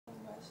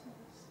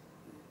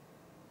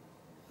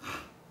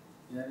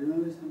You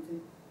remember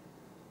something?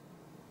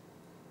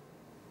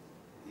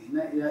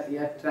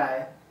 You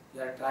try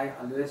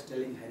always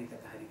telling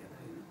Harikatha.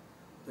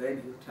 When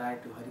you try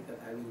to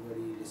Harikatha,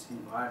 everybody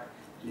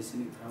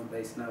listening from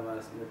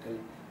Vaishnavas, you tell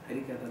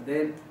Harikatha.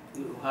 Then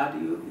what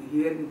you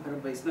hearing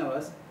from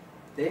Vaishnavas,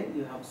 then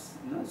you have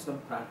some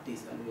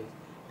practice always.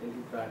 Tell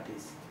you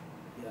practice.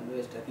 You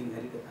always talking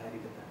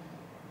Harikatha.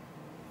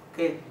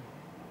 Okay.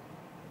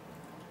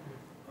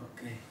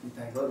 Okay.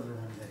 Nitai Gaur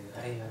Brahman.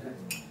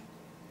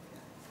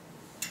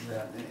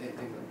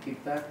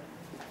 Keep that.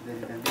 Then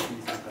you can listen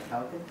to some katha.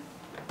 Okay.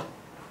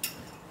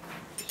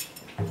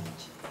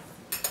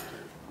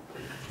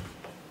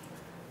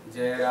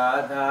 जय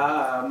राधा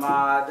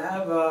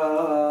माधव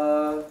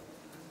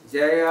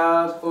जय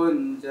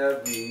कुंज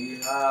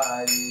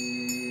बिहारी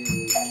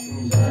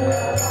जय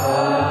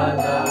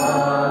राधा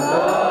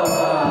माधव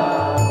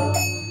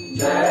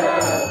जय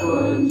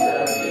कुंज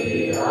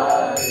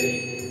बिहारी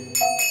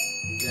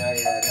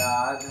जय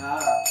राधा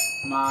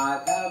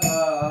माधव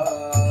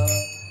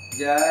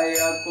जय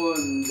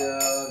कुंज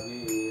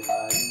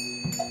बिहारी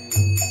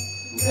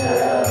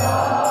जय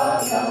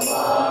राधा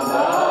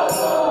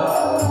माधव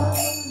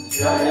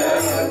जय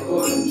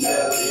कुंज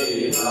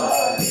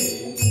बिहारी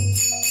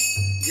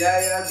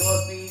जय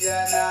गोपी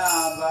जना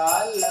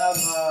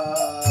वल्लभ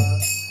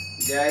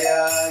जय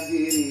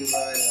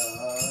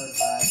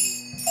गिरिवरधारी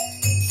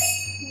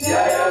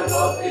जय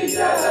गोपी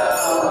जना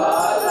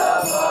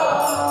वल्लभ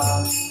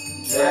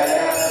जय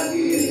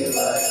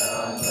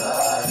गिरिवरधारी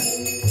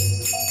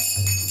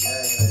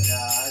जय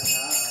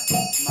राधा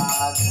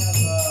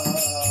माधव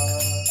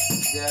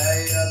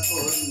जय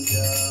कुंज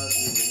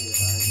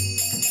बिहारी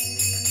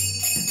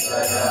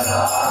जय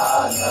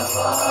राधा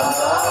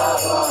माधव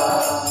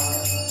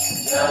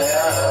जय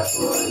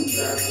कुंज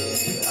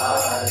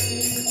बिहारी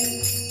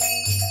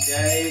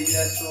जय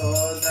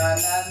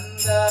यशोदानंदन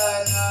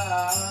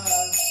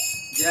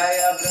जय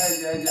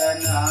ब्रज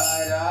जन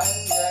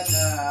रंजन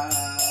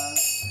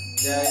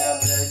जय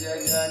ब्रज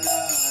जन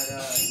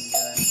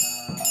रंजन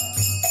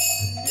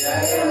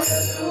जय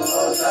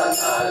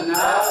यशोदानंदन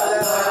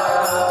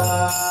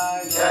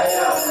जय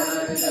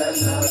ब्रज जन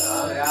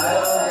रंजन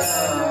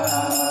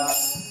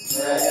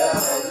जय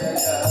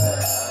ब्रज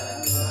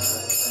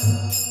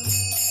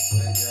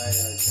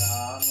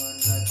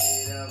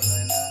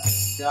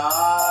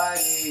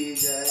चारी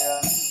जय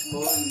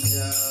कुंज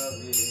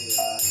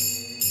बिहारी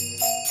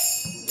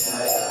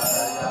जय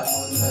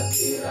यमुना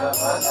तीर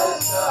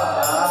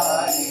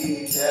चारी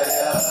जय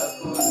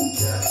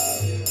कुंज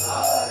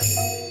बिहारी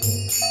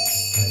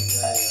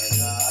जय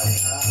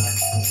राधा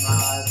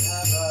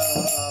माधव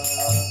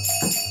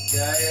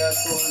जय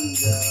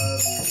कुंज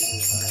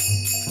बिहारी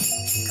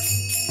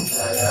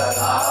जय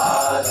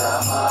राधा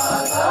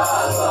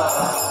माधव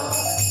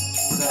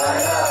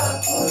जय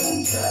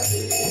कुंज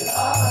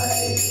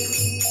बिहारी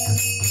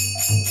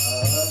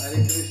हरे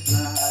कृष्ण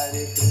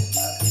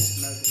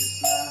कृष्ण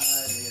कृष्ण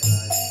हरे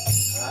हरे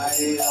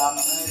हरे राम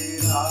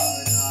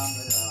राम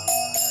राम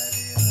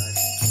हरे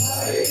हरे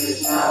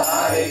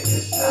हरे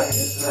कृष्ण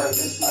कृष्ण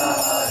कृष्ण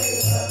हरे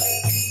हरे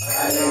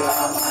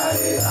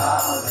हरे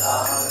राम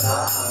राम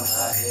राम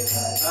हरे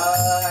हरे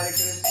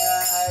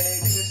हरे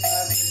कृष्ण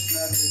कृष्ण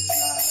कृष्ण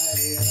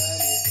हरे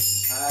हरे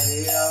हरे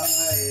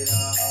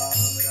राम राम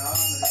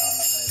राम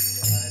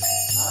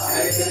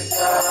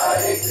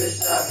हरे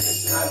कृष्ण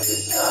कृष्ण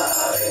कृष्ण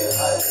हरे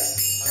हरे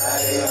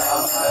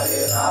हरे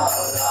राम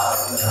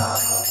राम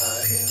राम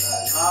हरे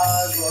हरे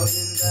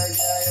गोविंद जय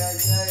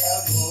जय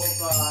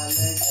गोपाल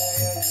जय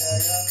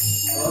जय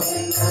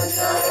गोविंद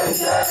जय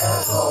जय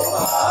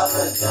गोपाल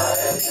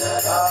जय जय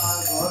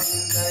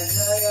गोविंद जय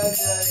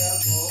जय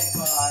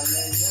गोपाल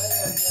जय जय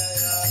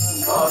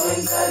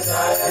गोविंद जय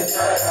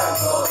जय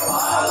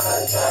गोपाल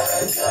जय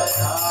जय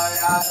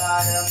राधा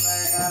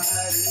रमण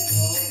हरि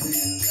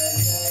गोविंद जय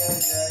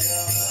जय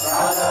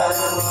राधा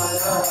रमण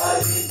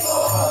हरि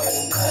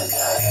गोविंद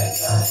जय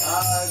जय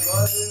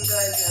गोविंद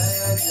जय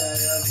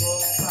जय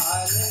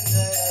गोपाल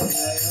जय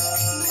जय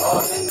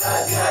गोविंद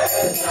जय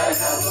जय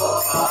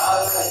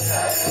गोपाल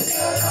जय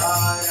जय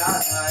राधा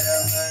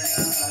रमण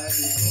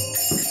हरि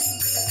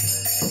गोविंद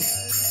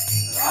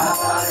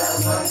राधा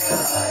रमण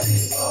हरि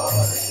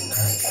गोविंद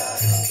जय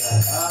जय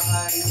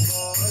हरि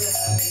बोल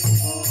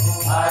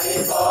हरि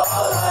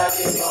बोल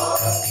हरि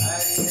बोल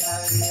हरि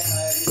हरि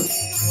हरि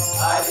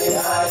हरि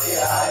हरि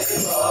हरि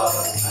बोल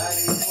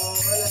हरि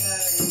बोल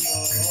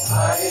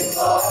हरि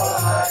बोल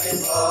हरि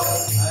बोल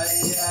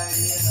हरि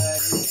हरि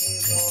हरि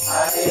बोल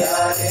हरि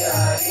हरि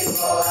हरि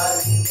बोल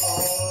हरि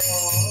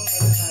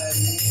बोल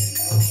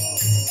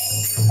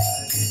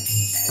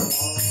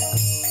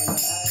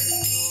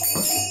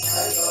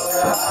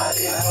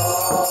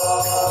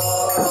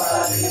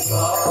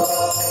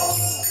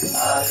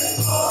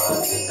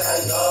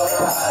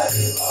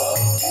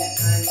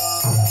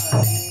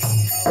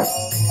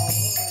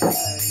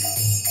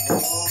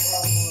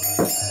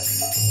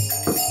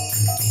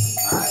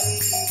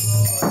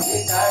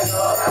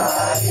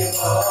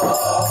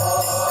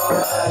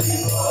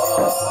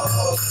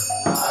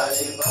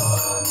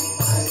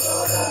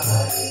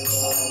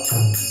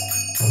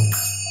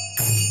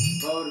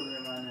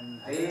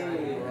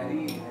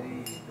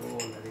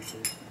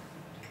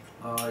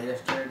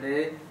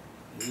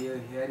We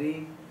are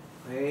hearing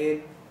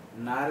when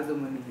Narada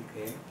Muni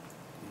came,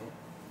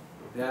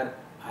 they are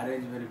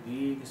arranged very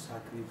big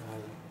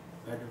sacrifice.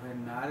 But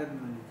when Narada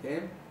Muni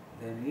came,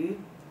 then he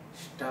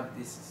stopped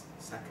this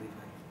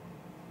sacrifice.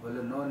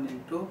 Well, no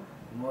need to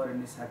more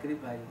any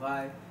sacrifice.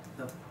 Why?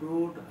 The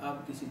fruit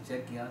of this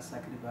Jagya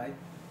sacrifice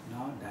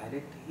now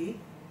direct he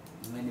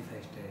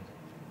manifested.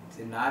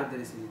 Say Narada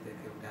Rishi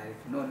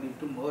direct. No need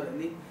to more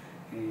any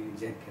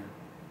Jagya.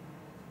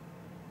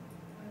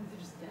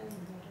 Understand,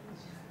 Maharaj.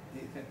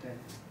 Ir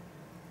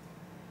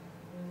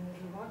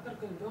vakar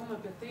kalbėjom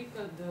apie tai,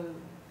 kad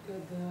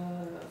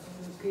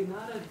kai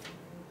Narad,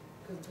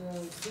 kad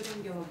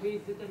surengė labai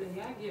didelę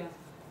jagiją,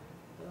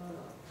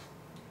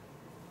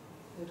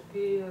 ir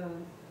kai,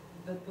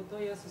 bet po to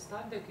jie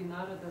sustabdė, kai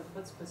Narada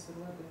pats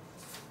pasirodė,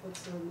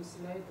 pats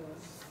nusileido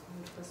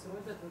ir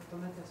pasirodė,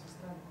 tuomet jie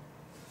sustabdė.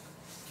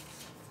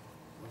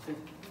 Okay.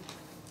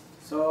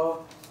 So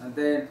and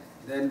then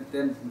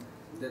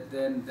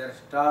they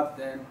stopped,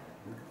 then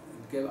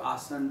gave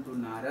asan to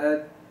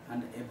Narad,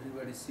 and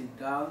everybody sit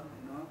down,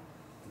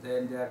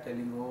 Then they are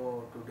telling,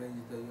 oh, today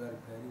you are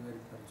very,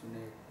 very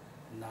fortunate.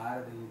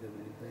 Narad is the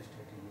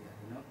manifested here,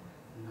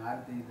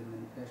 Narad is the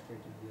manifested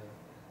here.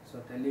 So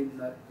telling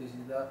that this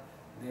is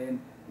then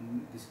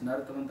this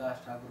Narottam Das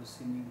Thakur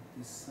singing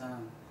this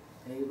song.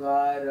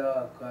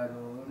 Evar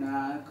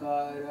karuna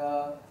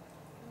kara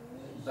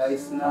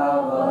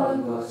Vaisnava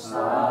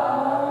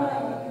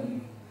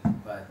Gosai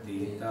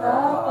Patita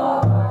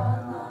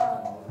Pavana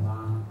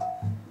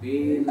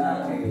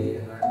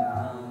Vinate Hana.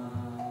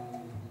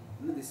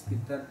 This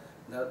Kirtan,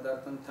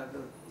 Narottam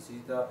Thakur, this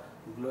is the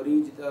glory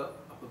of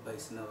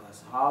Vaisnavas.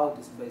 How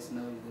this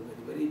Vaisnava is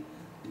very, very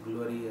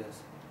glorious.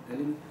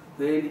 Telling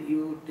when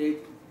you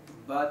take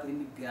bath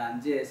in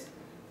Ganges,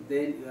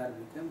 then you are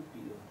become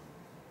pure.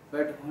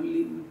 But only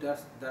you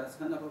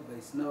darshan of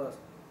Vaisnavas,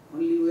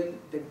 only when you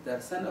take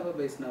darshan of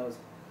Vaisnavas,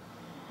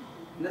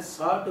 not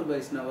sort of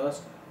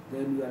Vaisnavas,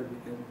 then you are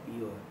become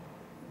pure.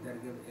 There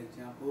give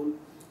example,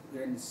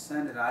 when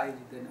sun rise,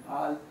 then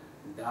all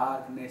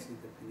darkness is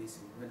the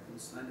finishing. When the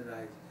sun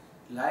rise,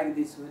 like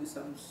this, when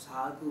some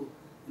sadhu,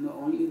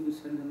 only when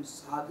some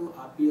sadhu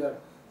appear,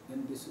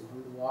 then this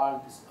whole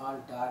world, this all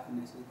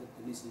darkness is the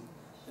finishing.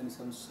 Then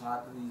some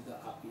sadhu is the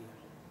appear.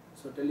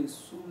 So telling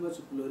so much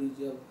glory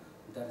of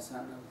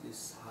darshan of this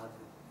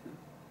sadhu.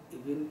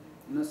 Even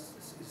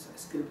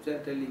scripture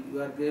telling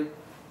you are give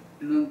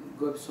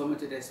so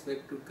much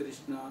respect to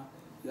Krishna.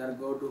 You are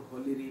go to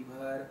holy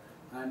river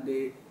and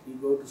you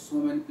go to so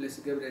many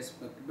places give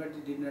respect, but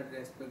you did not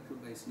respect to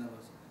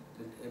Vaisnavas.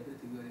 Then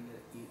everything you are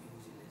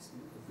useless.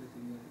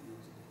 Everything you are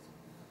useless.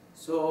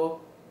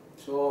 So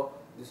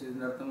this is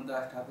Narottam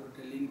Das Thakur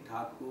telling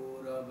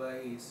Thakur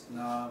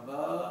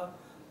Vaisnava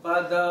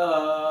Pada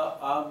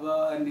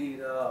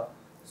Avanira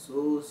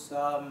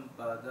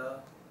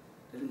Susampada.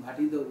 Telling what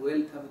is the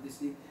wealth of this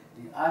the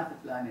earth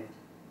planet.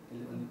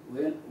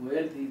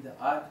 Wealth is the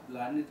earth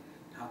planet.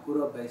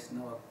 Thakur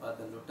Vaisnava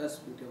Pada, lotus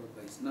feet of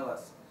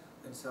Vaisnavas.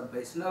 When some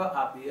Vaisnava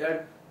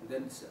appeared,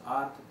 then this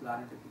earth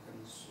planet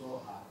becomes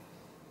so happy.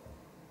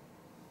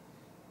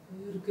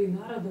 Ir kai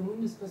Narada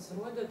Munis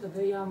pasirodė,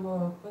 tada jam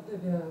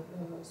padavė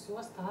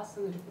suostą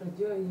asaną ir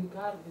pradėjo jį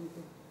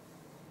garbinti.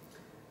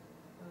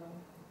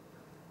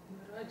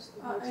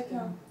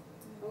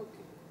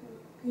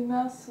 Kai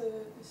mes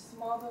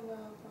išsimaudome,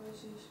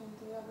 pavyzdžiui,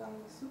 šventoje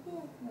Gangos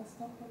upėje, mes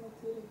tampame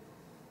tyriai.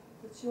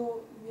 Tačiau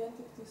vien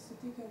tik tai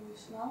sutikę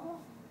Vaišnavą,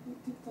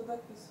 tik tada,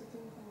 kai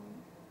sutinkam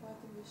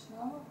patį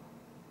Vaišnavą,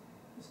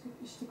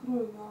 iš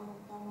tikrųjų gaunam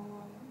tą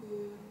malonę.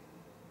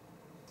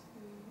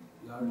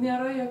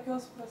 Nėra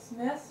jokios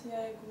prasmės,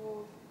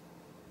 jeigu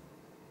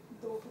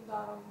daug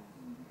darom,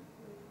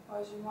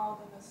 pavyzdžiui,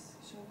 maudomės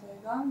šventoje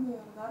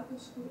Gangoje ar dar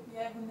kažkur,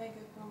 jeigu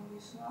negerbiam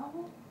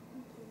Vaišnavų,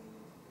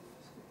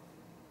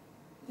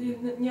 tai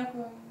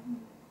nieko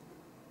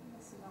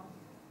nesigauna.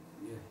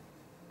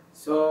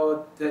 So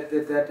that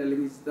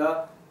telling is the,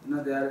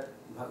 there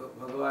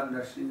Bhagavan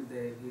Nrsimha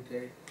Dev,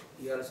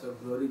 he also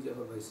glory of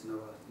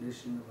Vaisnava.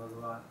 Nrsimha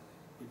Bhagavan,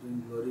 he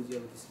doing glory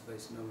of this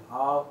Vaisnava.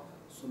 How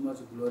so much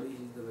glory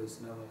is the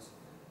Vaisnavas.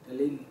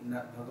 Telling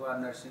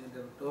Bhagavan Nrsimha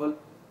Dev told,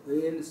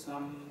 when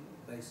some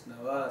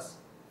Vaisnavas,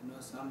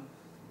 some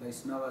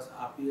Vaisnavas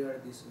appear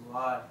this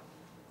world,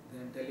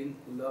 then telling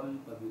Kulam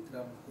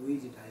Pavitram, who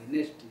is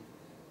dynasty,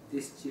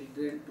 these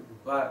children took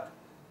birth,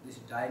 this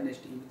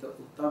dynasty, with the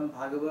Uttam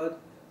Bhagavat,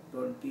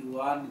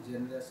 21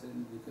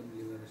 generations become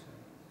liberation.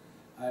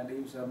 And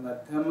if some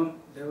Madhyamam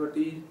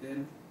devotee,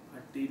 then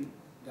 13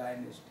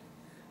 dynasty.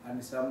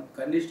 And some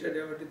Kanishta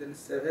devotee, then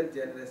 7th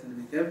generation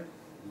became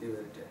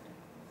liberated.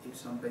 If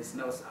some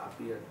Vaishnavas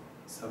appear,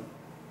 some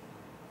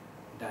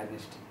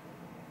dynasty.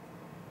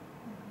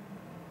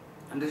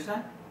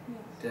 Understand?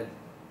 Yes. Tell.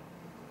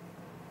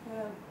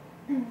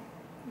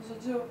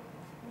 Žodžiu,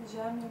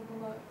 žemėje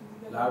būna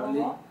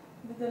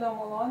didelė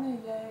malonė,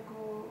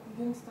 jeigu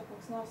gimsta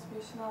koks nors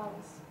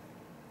Vaišnavas.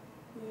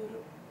 Ir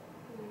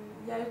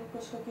jeigu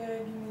kažkokioje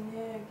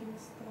giminėje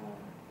gimsta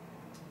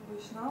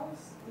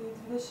Vaišnavas, tai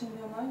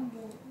 21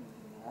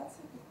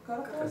 generacija,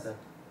 kartos,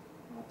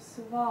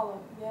 apsivalo.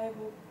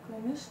 Jeigu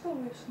Kaniška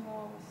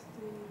Vaišnavas,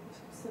 tai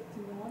kažkaip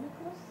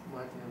 17,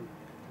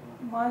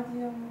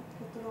 Madhijam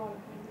 14.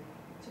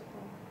 Čia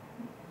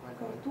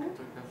kartų.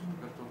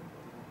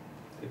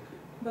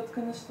 Bet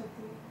Kaniška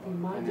tai...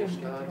 Madhijam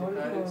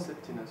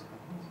 14.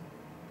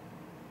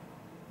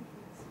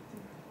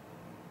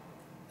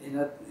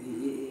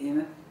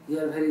 You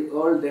are very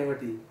old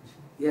devotee.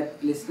 You are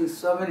listening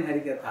so many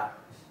Harikatha.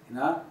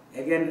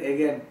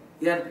 Again.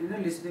 You are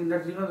listening,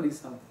 not remembering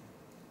something.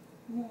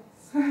 Yes.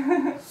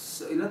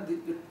 So,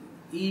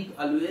 if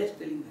always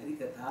telling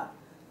Harikatha,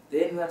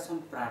 then you have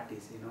some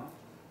practice, If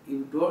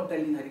you don't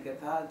telling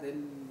Harikatha,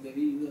 then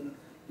maybe you are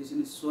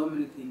listening so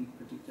many things,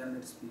 but you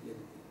cannot speak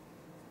anything.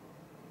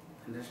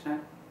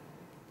 Understand?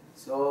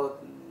 So,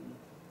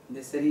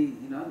 necessary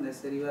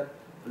you are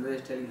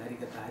always telling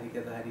Harikatha,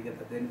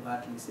 then you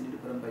are listening to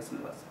Param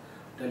Vaishnavas,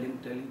 telling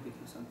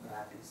become some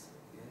practice.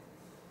 Yeah?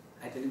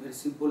 I tell you very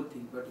simple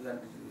thing, but you are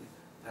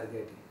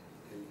forgetting.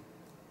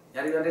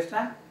 Yeah, you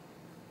understand?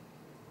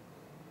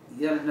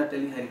 You are not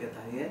telling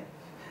Harikatha, yeah?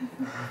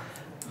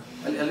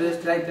 Always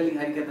try telling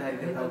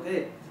Harikatha,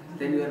 okay?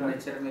 Then your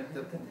nature may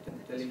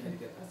telling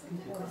Harikatha.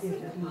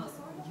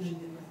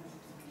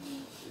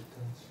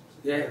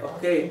 Yeah,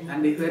 okay.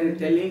 And if you are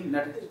telling,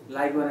 not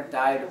like you are a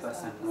tired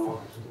person,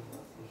 no.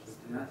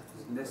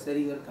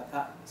 Necessary your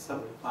katha,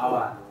 some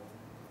power.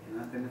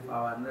 Then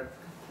power, not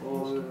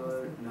no.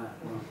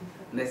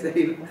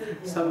 Necessary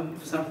some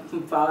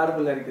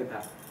powerful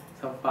Harikatha,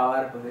 some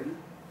powerful.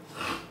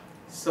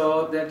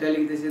 So they are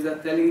telling, this is the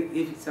telling,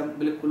 if some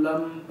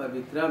Kulam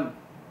Pavitram,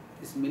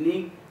 this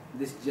meaning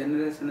this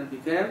generation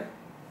became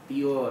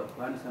pure,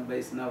 one some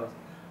Vaishnavas,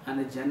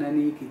 and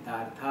Janani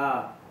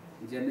Kitartha,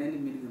 Janani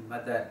meaning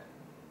mother,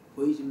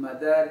 who is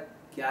mother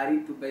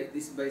carried to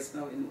this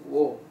Vaishnava in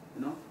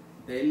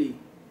belly,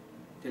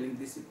 telling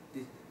this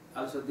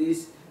also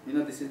this,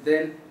 this is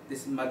then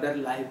this mother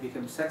life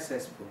becomes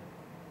successful.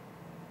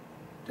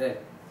 Tell.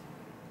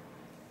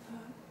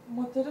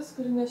 Moteris,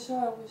 kuri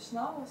nešioja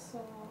Vaišnavą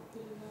savo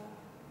pilve,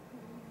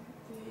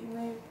 tai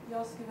jinai,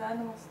 jos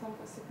gyvenimas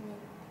tampa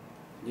sėkmingas.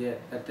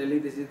 Yeah,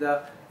 telling this is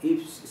the,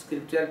 if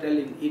scripture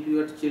telling, if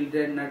your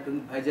children not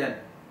doing bhajan,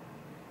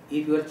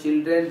 if your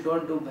children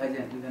don't do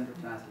bhajan, you can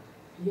translate.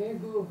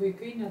 Jeigu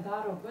vaikai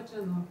nedaro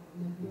bhajanų,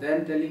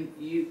 then telling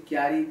you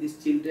carry these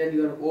children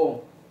your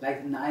home,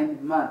 like 9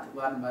 months,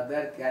 one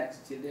mother carries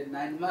children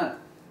 9 months,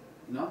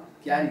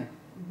 carry,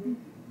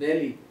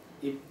 belly.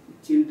 If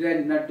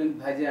children not doing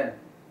bhajan,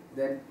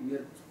 then you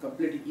are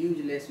completely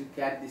useless, you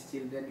carry these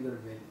children your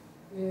belly.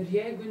 Ir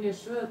jeigu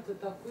nešiojat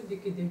tą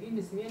kūdikį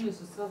 9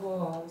 mėnesius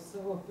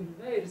savo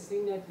pilve ir jisai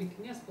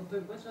neatlikinės po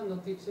to bhajanų,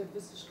 tai čia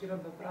visiškai yra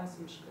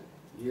beprasmiška.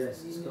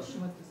 Yes.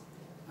 Nešiotis.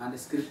 And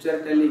scripture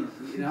telling,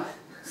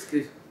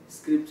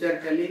 scripture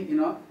telling,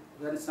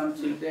 when some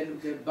children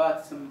give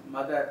birth, some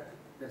mother,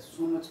 that's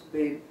so much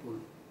painful.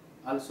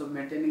 Also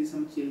maintaining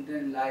some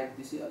children life,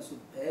 this is also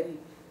very,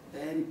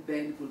 very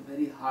painful,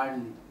 very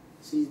hardly.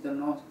 She is the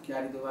no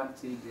carry the one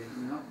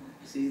children,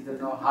 She is the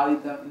no how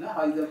is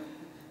the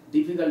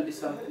difficulty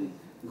something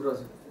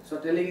grows. So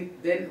telling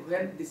then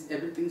when this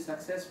everything is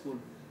successful,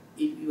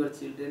 if your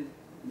children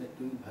make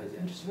doing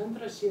bhajan. Ir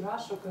šventraščiai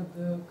rašo,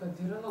 kad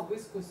yra labai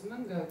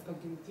skausminga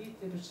pagimdyti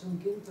ir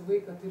išauginti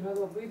vaiką, tai yra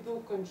labai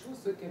daug kančių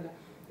sukelia.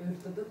 Ir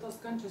tada tos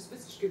kančios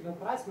visiškai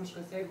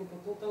beprasmiškas, jeigu po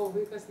to tavo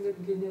vaikas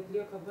netgi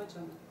neatlieka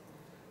bhajanų.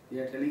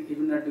 Yeah, telling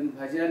even not doing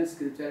bhajan,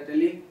 scripture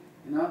telling,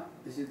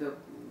 this is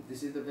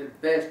the very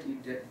best. You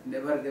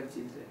never give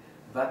children,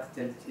 birth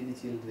any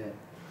children.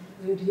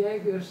 Ir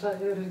jeigu ir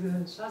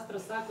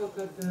šastras sako,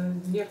 kad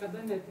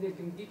niekada net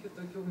negimdykit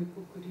tokių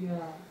vaikų, kurie...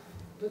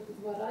 But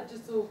Maharaj,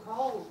 so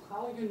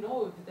how you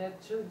know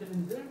that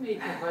children will make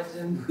a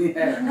bhajan?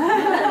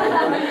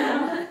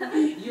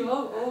 You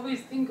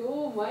always think,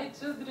 oh, my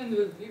children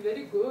will be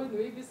very good,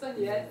 maybe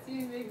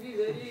sannyasi, maybe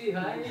very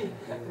high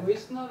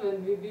Vaishnava,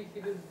 and maybe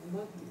he will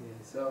not.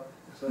 Yeah, so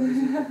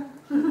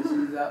this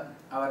is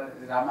our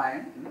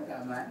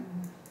Ramayana,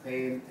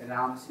 when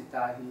Ram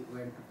Sita he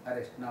went to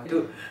arrest now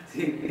to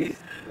see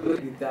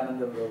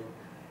Nityananda Prabhu.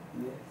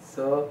 Yeah.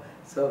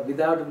 So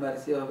without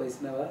mercy of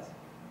Vaishnavas,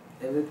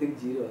 everything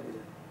zero.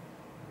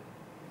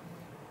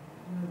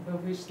 Be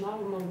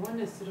Vaishnavų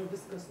malonės yra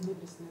viskas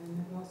nulis,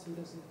 negausim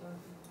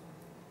rezultatų.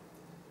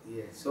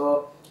 Yeah.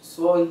 So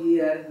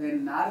here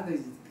when Narada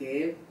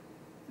came,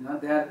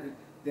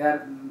 they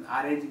are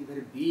arranging a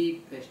very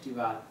big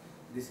festival.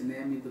 This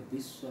name is the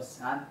Vishwa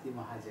Shanti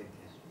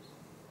Mahajagya.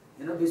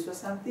 Vishwa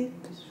Shanti?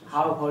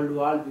 How whole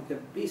world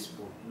became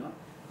peaceful.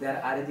 They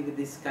are arranging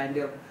this kind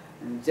of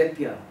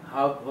Jagya,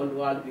 how whole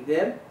world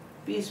became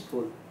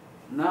peaceful.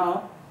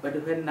 Now, but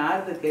when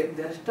Narada came,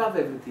 they stopped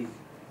everything.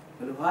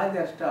 Well, why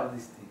they stopped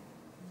this thing?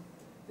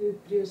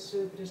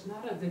 Prieš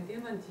Naradą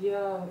ateinant,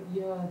 jie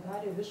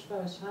darė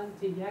Vishwa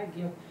Shanti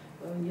Jagya.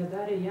 Jie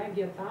darė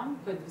Jagya tam,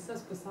 kad visą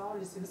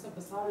pasaulį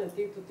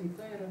ateitų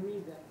taika ir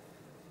ramybė.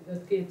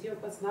 Bet kai atėjo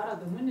pats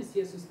Narada Munis,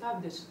 jie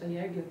sustabdė šitą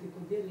Jagya, tai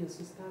kodėl jie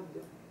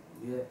sustabdė?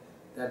 Yeah,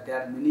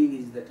 that meaning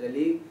is the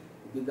telling,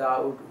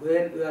 without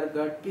when you are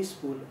got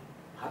peaceful,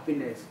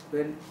 happiness,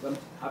 when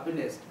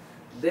happiness,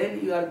 then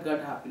you are got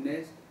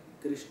happiness.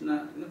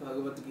 Krishna,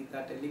 Bhagavad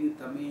Gita telling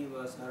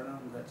Tameva Saranam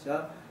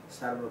Gacha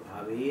Sarva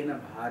Bhavena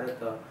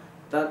Bharata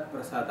Tat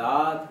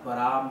Prasadat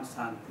Param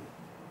Santi.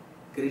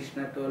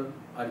 Krishna told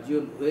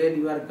Arjun, when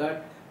you are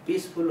got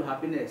peaceful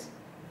happiness,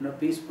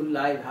 peaceful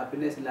life,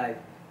 happiness life,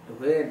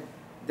 when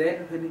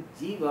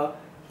Jiva,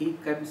 he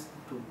comes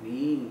to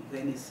me,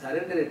 when he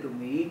surrenders to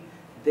me,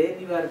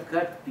 then you are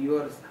got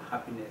pure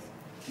happiness,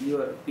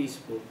 you are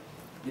peaceful.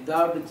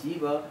 Without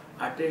Jiva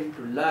attempt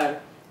to learn,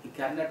 he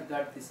cannot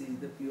get this is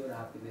the pure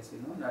happiness,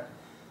 not.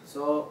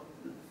 So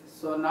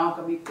now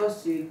coming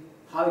question,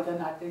 how he can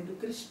attain to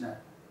Krishna?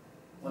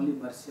 Only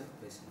mercy of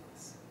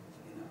Vaishnavas,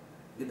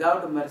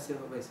 Without mercy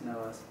of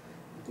Vaishnavas,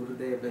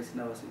 Gurudev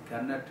Vaishnavas, he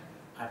cannot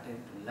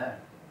attain to learn.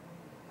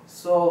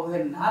 So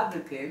when Narada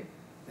came,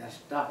 they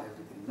stopped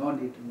everything. No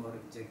need to more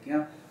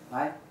Jagya.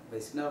 Why?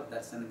 Vaishnava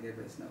darshan gave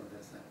Vaishnava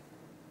darshan.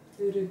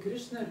 Ir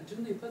Krishna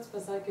Arjunai pats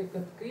pasakė,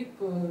 kad kaip,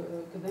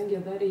 kadangi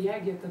jie darė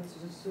jagę, kad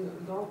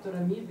gautų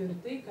ramybę ir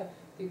taiką,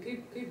 tai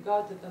kaip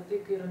gauti tą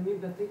taiką ir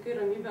ramybę? Taiką ir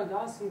ramybę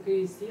gausim,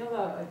 kai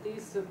siela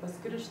ateis pas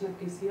Krishną,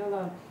 kai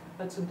siela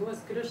atsiduos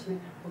Krishnai.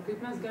 O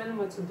kaip mes galim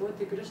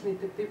atsiduoti Krishnai?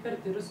 Tik tai per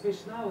tyrus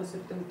Vaišnavus.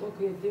 Ir dėl to,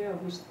 kai atėjo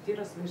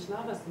tyras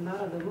Vaišnavas,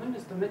 Narada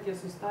Munis, tuomet jie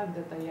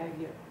sustabdė tą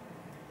jagę.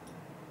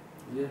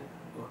 Yeah,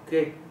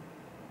 okay.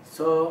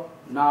 So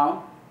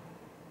now,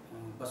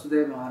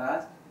 Vasudeva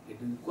Maharaj is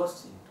doing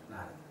question.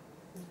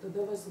 Ir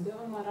tada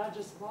Vasudeva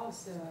Maharadžas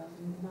klausė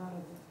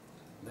Naradą.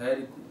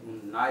 Very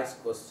nice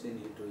question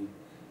you doing.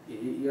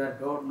 You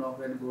don't know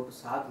when go to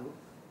sadhu,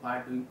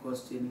 why doing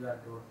question you are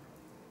don't.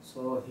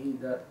 So he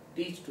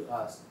teach to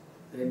us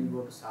when you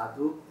go to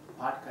sadhu,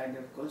 what kind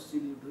of question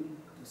you doing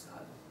to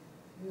sadhu.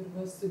 Ir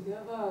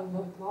Vasudeva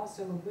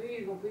klausė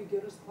labai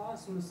gerus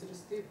klausimus ir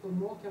jis taip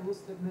mokė mus,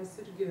 kad mes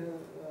irgi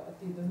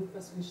ateidami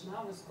pas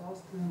Vaišnavus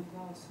klaustumėm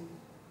klausimų.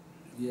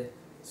 Yeah.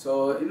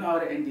 So in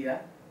our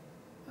India,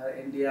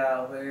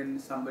 when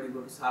somebody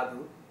go to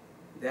sadhu,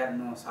 there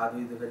no sadhu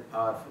is very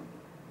powerful.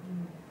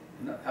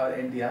 Our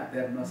India,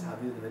 there no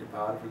sadhu is very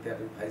powerful. They are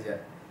doing bhajan,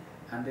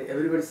 and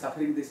everybody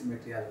suffering this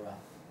material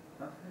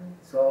world.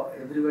 So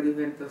everybody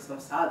went to some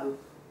sadhu,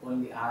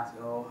 only ask,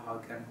 oh, how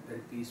can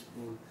very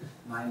peaceful?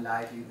 My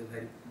life is a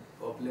very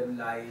problem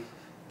life.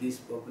 This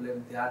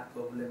problem, that,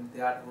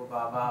 oh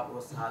Baba, oh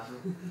Sadhu,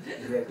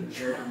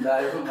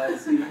 oh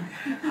mercy.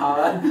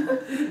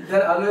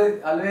 They're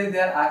always they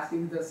are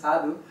asking the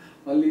Sadhu,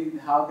 only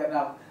how can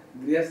I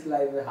grace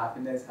life,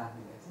 happiness.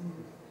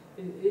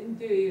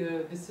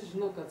 Indijoje visi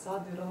žino, kad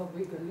sadhu yra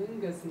labai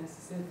galingas, nes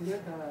jis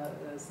atlieka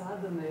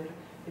sadhaną ir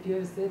jie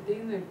visi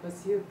ateina ir pas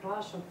jį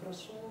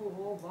prašau,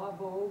 o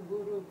Baba, o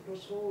Guru,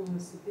 prašau,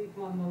 suteik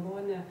man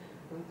malonę,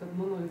 kad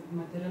mano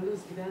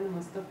materialus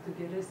gyvenimas taptų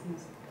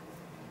geresnis.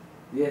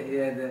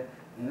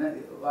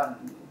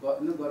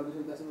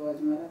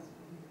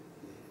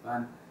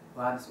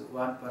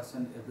 One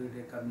person every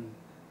day coming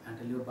and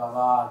tell you,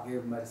 Baba,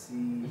 give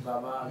mercy,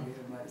 Baba,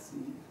 give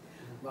mercy,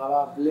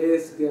 Baba,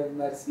 bless, give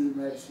mercy,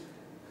 mercy.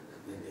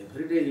 Then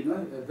every day,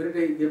 every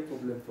day he give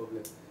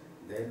problem.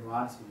 Then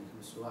once he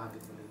becomes so happy,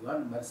 you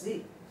want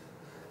mercy?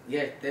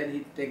 Yes, then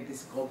he take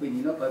this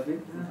coffin,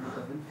 coffin,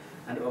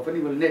 and open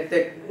he will not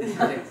take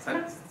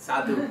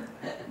sadhu.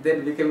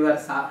 Then become our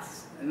sadhu,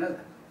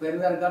 when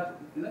we are got,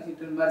 it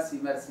will mercy.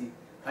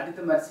 What is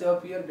the mercy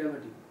of your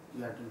devotee?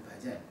 You are doing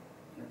bhajan.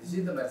 This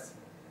is the mercy.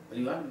 But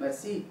you want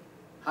mercy?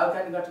 How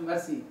can you get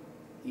mercy?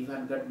 If you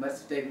want got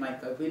mercy, take my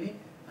company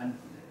and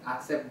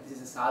accept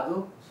this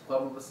sadhu,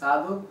 form of a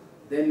sadhu,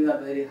 then you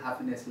have very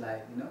happiness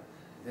life,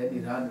 Then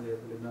you run away,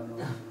 no.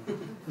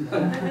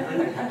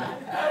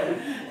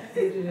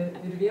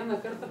 Ir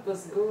vieną kartą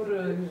pas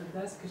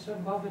Das Kishore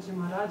Babaji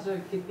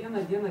Maharadžą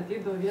kiekvieną dieną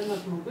ateidavo vienas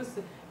žmogus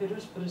ir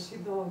aš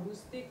prašydavo,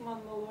 suteik man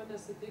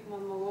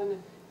malonę.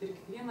 Ir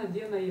kiekvieną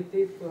dieną jį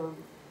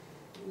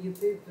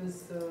taip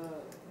vis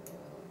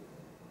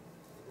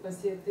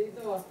pas jį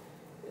ateidavo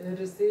ir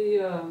jisai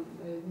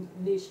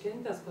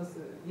neiškentęs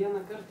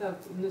vieną kartą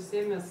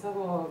nusėmė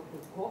savo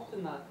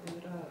kofiną, tai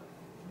yra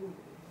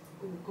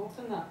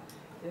kofiną.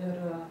 Ir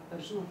ar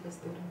žinot, kas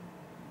tai yra?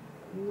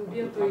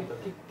 Vietoj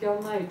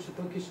kelnaičių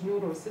tokį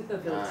šniūrą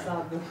užsideda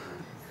sadhu.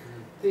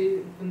 Tai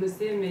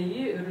nusėmė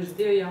jį ir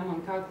uždėjo jam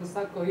ant kaklo,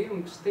 sako,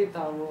 imk štai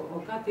tavo. O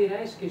ką tai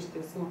reiškia iš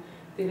tiesų?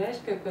 Tai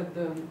reiškia, kad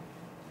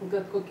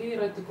kokia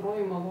yra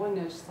tikroji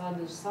malonė iš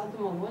sadhu. Iš sadhu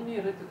malonė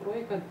yra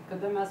tikroji, kad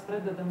kada mes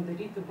pradedam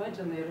daryti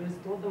bhajaną ir jis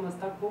duodamas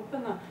tą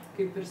kopiną,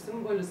 kaip ir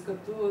simbolis, kad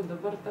tu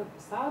dabar tapk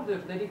sadhu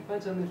ir daryk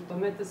bhajaną ir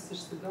tuomet jis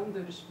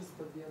išsigando ir iš vis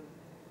pabėgo.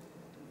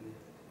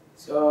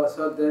 So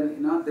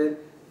then, then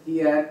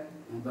here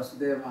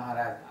Vasudeva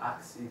Maharaj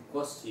asks a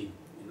question,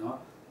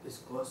 this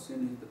question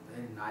is a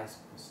very nice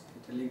question.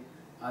 Telling,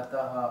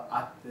 Ataha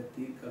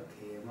atyatika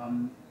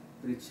khemam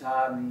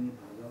prichami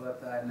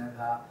bhagavata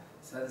anadha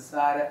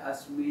sansara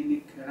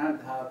asmini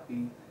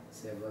khanadhapi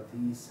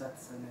sevati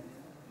satsangana.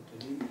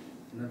 Telling,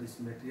 this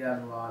material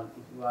world,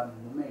 if you are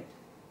moment,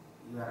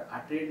 you are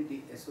attaining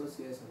the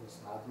association of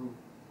sadhu,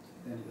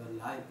 then your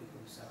life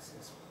becomes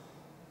successful.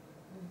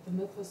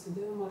 Tuomet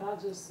Sridhar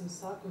Maharaj'as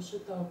sako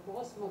šitą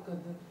posmą,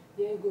 kad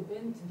jeigu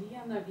bent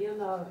vieną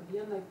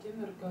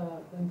akimirką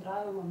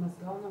bendravimą mes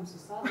gaunam su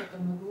sadhu,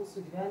 tuomet mūsų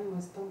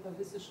gyvenimas tampa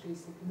visiškai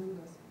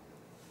sėkmingas.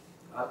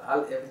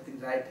 Everything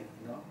writing,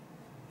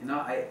 you know,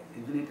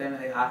 every time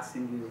I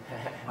asking you,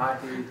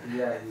 what you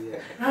here,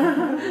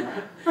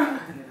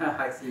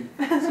 I see.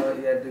 So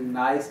you are doing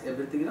nice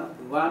everything,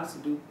 once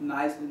you do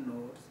nice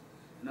notes,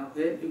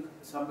 when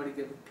somebody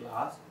give a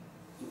class,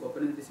 you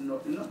opening this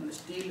note,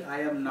 still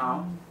I am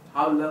now,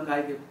 how long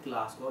I give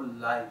class, whole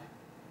life,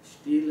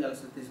 still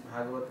also this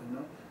Bhagavad,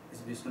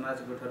 this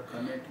Vishwanath Gautar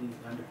commentary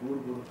and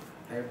Guru,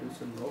 I have to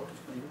some notes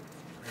for you,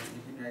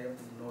 even I have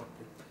to note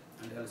it.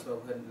 And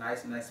also when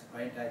nice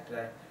point I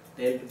try,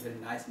 tell you very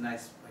nice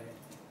point,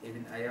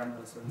 even I am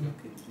also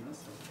looking,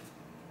 something.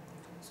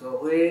 So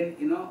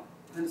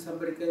when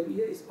somebody came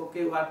here, it's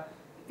okay what,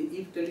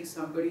 if telling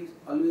somebody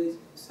always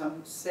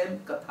some same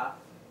katha,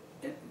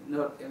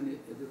 not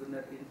everyone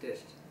not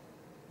interest.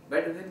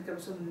 But when it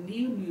comes some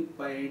new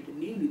point,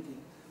 new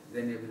thing,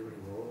 then everybody,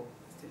 oh,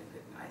 it's telling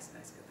that nice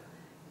katha,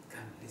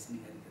 come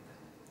listening Hari katha.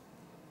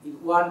 If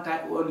one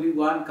time, only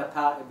one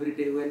katha every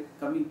day when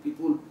coming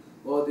people,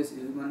 oh, this is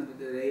human,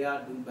 they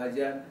are doing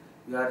bhajan,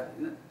 you are,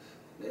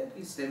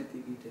 very same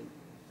thing you tell.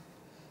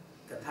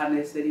 Katha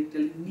necessary,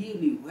 telling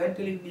new, when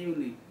telling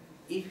new,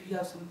 if you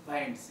have some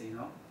points,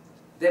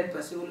 then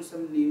possible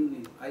some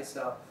new. I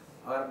saw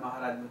our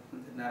Maharaj,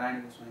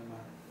 Narayana Goswami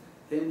Maharaj,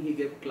 then he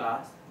gave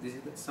class, this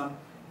is some,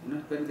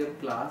 when he gave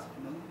class,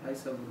 I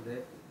saw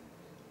Gurudev,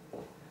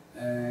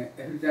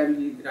 every time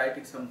he is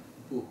writing some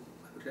book,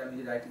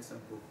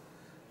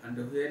 and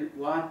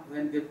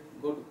when they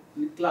go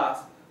to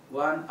class,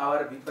 1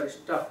 hour before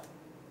stop,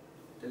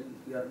 telling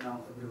you are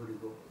now everybody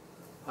go.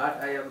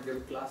 What I have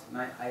gave class,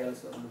 now I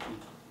also am looking.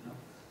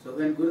 So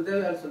when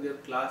Gurudev also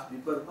gave class,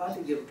 before what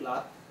he gave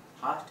class,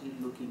 first he is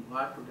looking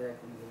what today I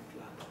can give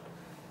class.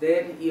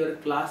 Then your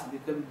class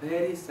become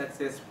very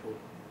successful.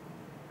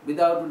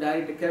 Without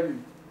direct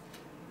coming,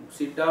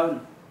 sit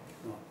down,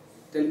 no,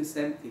 telling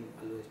same thing,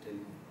 always telling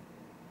you.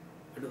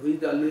 But who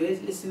is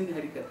always listening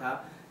Hari Katha,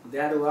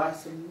 there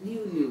was some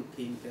new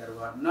thing, there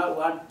was not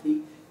one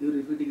thing you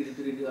repeating,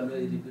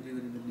 always repeating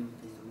new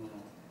things.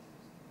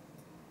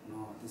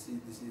 No, this is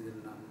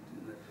not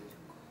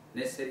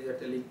necessary. You are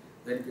telling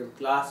when you give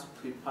class,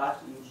 first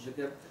you should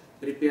have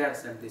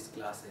preparation these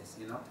classes.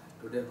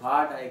 Today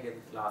what I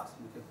gave class,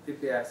 you can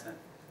preparation.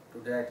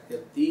 Today I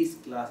gave this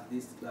class.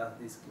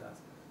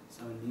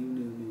 Some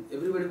new.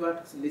 Everybody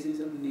wants to listen to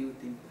some new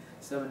thing.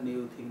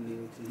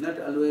 Not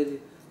always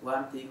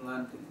one thing.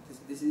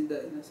 This is the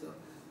so.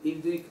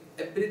 If doing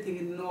everything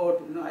in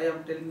note, I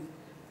am telling,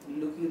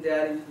 looking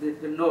there in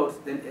the notes.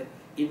 Then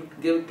if you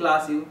give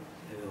class, you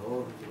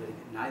oh, very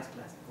nice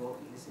class. Oh,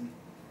 listening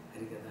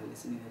Hari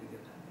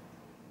Katha.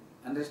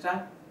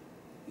 Understand?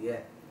 Yeah.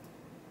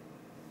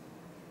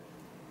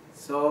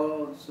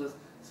 So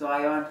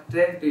I want to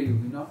train to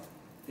you,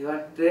 You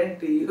are trained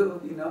to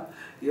you,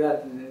 you are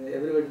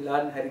everybody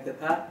learn Hari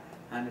Katha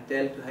and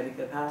tell to Hari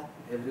Katha,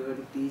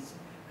 everybody teach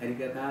Hari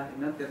Katha,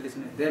 they're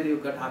listening. Then you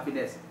got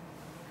happiness.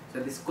 So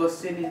this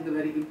question is the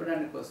very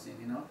important question,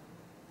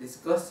 This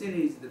question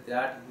is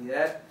that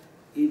here,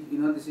 if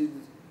this is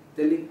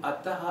telling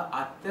Ataha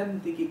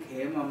Atantiki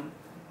Khemam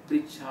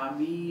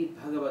Prichami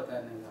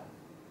Bhagavatanaga.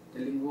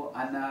 Telling wo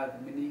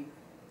anag, meaning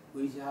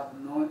we have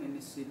no any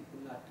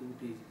sinful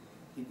activities.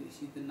 He is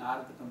the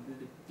Narada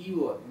completely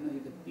pure, he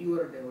is the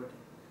pure devotee.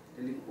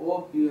 Telling,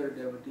 oh pure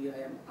devotee,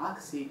 I am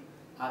asking,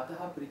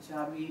 Ataha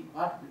Prichami,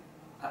 what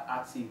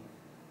asking?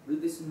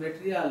 With this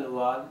material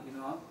world,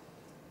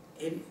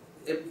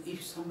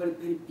 if somebody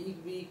very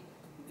big,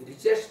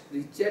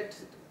 reject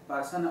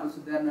person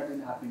also, they are not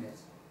in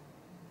happiness.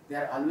 They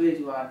are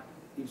always one.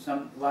 If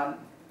one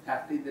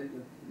factory, then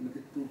you make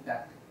it 2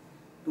 factory.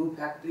 2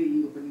 factory,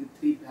 you open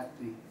 3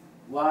 factory.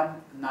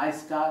 One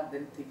nice car,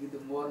 then think the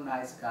more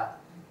nice car.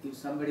 If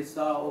somebody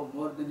saw, oh,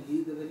 more than he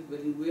is the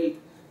very wealth,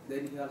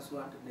 then he also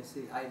wanted to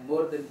say, I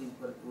more than his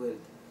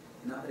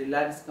wealth.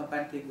 Reliance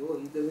company think, oh,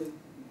 he is the very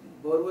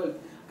more wealth,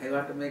 I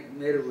want to make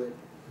more wealth.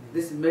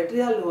 This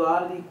material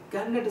world, you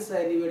cannot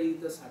say anybody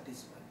is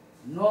satisfied.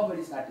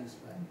 Nobody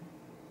satisfied.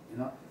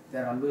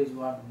 They always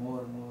want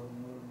more.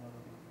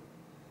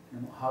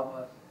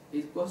 However,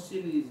 his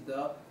question is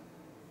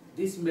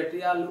this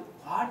material,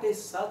 what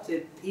is such a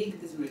thing,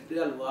 this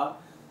material world,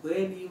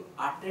 when you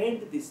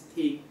attain this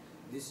thing,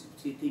 this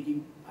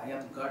thinking, I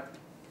am God,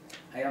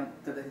 I am,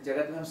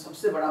 jagat mein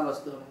sabse bada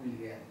vastu hame mil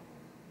gaya hai.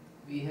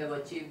 We have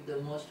achieved the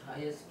most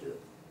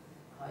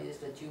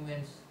highest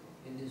achievements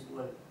in this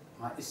world.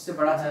 इससे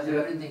बड़ा चीज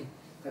everything.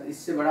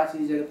 इससे बड़ा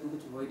चीज जगत में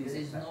कुछ हो ही नहीं सकता.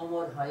 There is no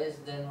more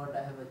highest than what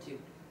I have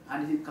achieved.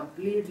 And he is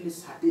completely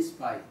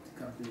satisfied,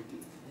 completely.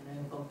 And I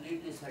am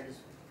completely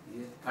satisfied.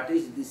 Yes. What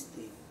is this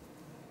thing?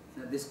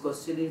 This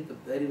question is the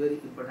very, very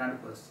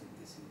important question.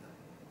 This is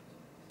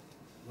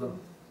the.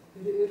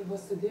 Ir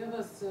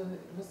Vasudeva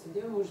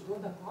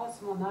užduoda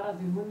klausimą,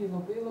 Naradai Muni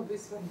labai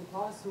svarbų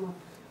klausimą,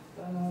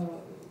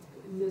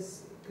 nes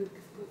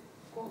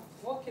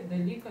kokį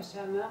dalyką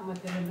šiame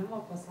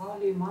materialiame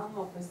pasaulyje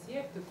įmanoma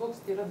pasiekti,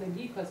 koks tai yra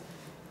dalykas,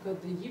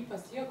 kad jį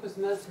pasiekus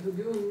mes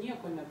daugiau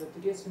nieko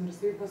nebeturėsim ir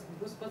jisai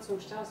bus pats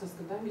aukščiausias,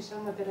 kadangi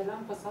šiam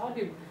materialiam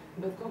pasaulyje,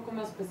 bet kokio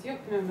mes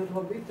pasiektumėm ir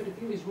labai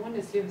turtingi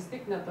žmonės, jie vis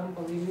tiek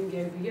netampa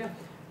laimingi, jeigu jie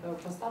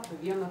pastato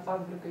vieną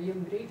fabriką,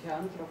 jiems reikia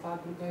antro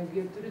fabriką, jeigu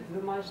jie turi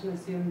 2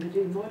 mašinas,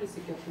 jiems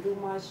norisi 4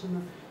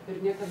 mašinų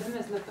ir niekada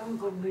mes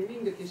netampam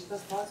laimingi, tai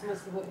šitas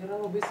klausimas yra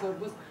labai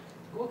svarbus.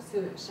 Koks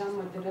šiam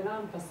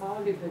materialiam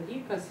pasaulyje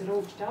dalykas yra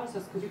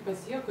aukščiausias, kurį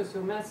pasiekus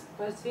jau mes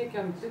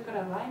pasiekiam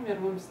tikrą laimę ir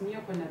mums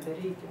nieko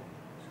nebereikia.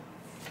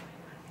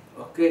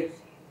 Okay,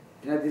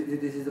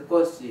 this is the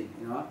question,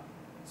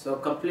 so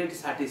completely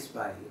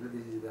satisfied,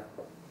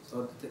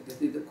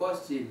 this is the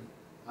question,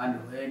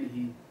 and when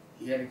he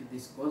hears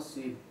this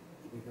question,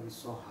 he becomes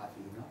so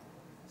happy,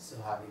 so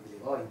happy,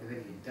 oh, he's a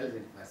very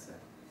intelligent person.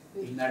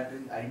 He's not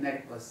doing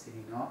ordinary question,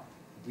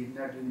 he did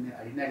not doing the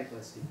ordinary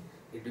question.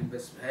 It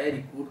was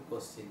very good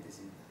question, this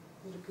is.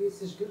 Ir kai jis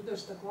išgirdo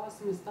šitą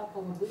klausimą, jis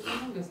tapo labai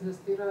laimingas, nes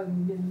tai yra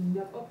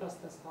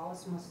nepaprastas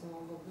klausimas,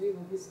 o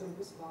labai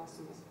svarbus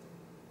klausimas.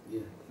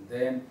 Yeah,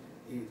 then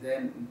he's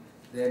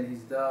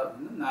the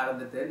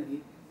Narada then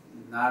he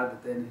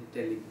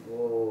telling,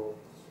 oh,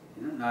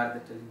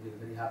 Narada telling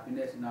very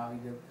happiness. Now he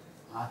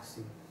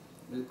asking,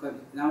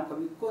 now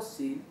coming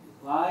question,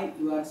 why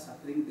you are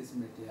suffering this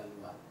material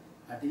world?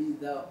 That is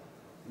the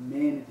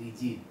main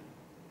reason.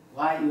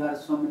 Why you are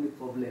so many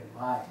problems?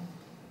 Why?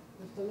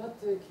 Ir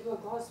tuomet kyla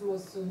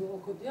klausimas, o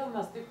kodėl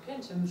mes taip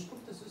kenčiam, iš kur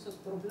tas visas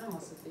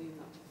problemas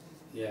ateina?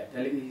 Yeah,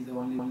 telling is the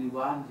only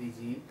one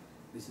reason.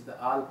 This is the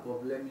all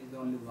problem is the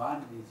only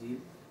one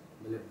reason.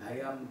 Bale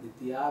bhayam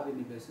ditya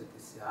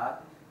vinivesati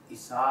syat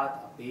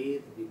isat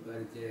apet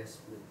viparjaya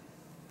smriti.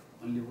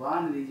 Only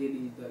one reason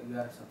is that you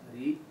are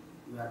suffering.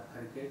 You are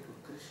forget to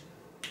Krishna.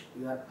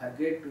 You are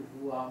forget to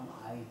who am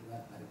I. You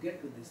are forget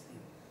to this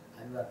thing,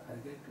 and you are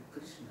forget to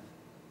Krishna.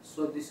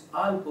 So this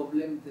all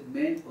problem, the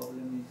main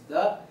problem is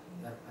the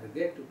you are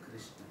forget to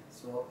Krishna.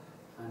 So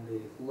and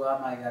who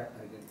am I? You are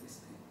forget this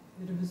thing.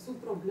 Ir visų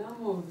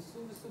problemų,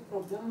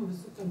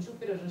 visų kančių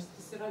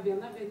priežastis yra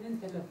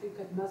vienintelė, tai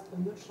kad mes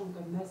pamiršom,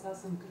 kad mes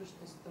esam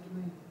Krištos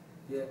tarnai.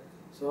 Yeah.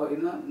 So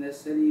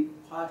necessary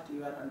first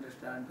you are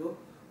understand to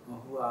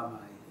who am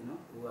I?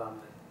 Who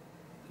am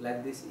I?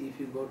 Like this, if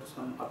you go to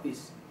some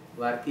office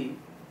working,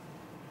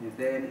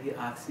 then he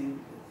asking,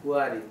 who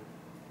are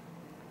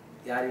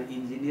you? Are you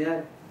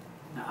engineer?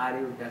 Are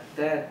you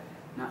doctor?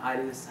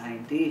 Are you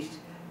scientist?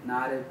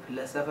 Are you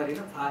philosopher?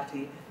 First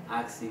he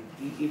asking.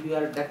 If you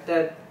are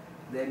doctor,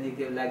 then you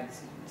give like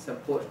this, some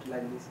post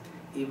like this.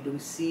 If you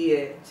see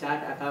a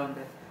chart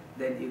accountant,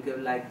 then you give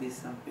like this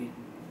some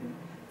people.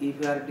 If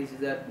you are this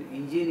is an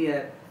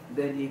engineer,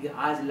 then you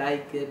ask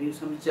like give you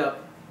some job.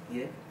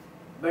 Yeah.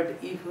 But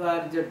if you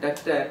are the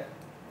doctor,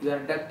 you are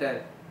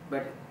doctor,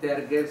 but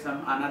they give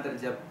some another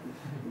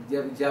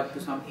job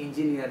to some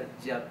engineer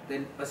job,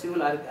 then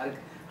possible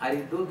are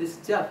you do this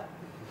job?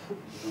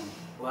 No.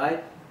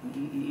 Why?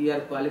 Your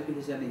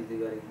qualification is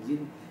you are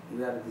engineer,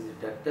 you are this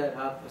doctor,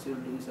 how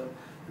possible doing some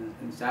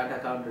chart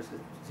accountant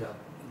job?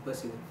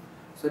 Impossible.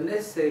 So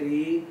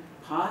necessary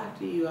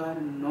part you are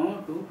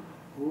know to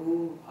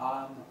who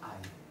am I.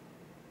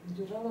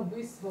 Ir yra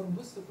labai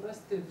svarbu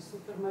suprasti,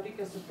 visų pirma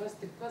reikia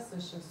suprasti, kas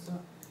aš esu.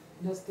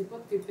 Nes taip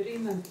pat kaip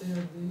einant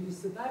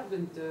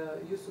įsidarbinti,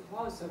 jūsų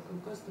klausia,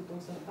 kas tu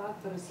toks, ar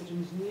daktaras, ar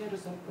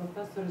inžinierius, ar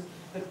profesorius,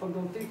 ir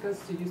pagal tai,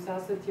 kas jūs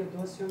esate, jie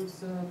duos jums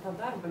tą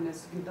darbą,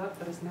 nes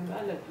daktaras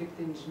negali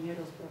atlikti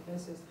inžinieriaus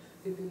profesijos.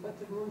 Tai taip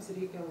pat ir mums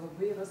reikia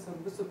labai yra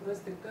svarbu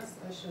suprasti, kas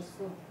aš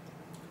esu.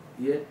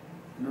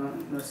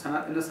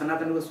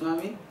 Sanatana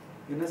Goswami,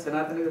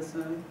 Sanatana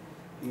Goswami,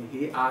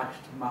 he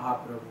asked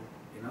Mahaprabhu,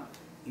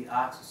 he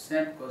asked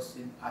same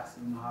question,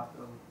 asking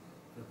Mahaprabhu,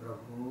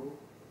 Prabhu,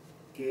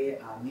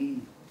 Ke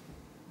Ami,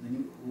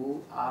 meaning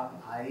who am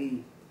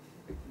I?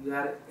 You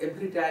are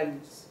every time,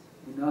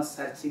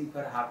 searching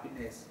for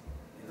happiness,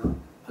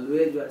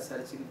 always you are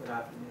searching for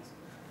happiness.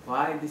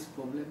 Why this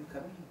problem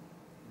coming?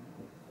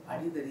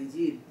 What is the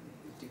reason?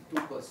 Take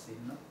two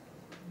questions,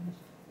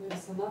 Ir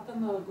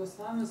Sanatana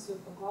Gosvamis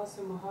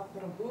paklausė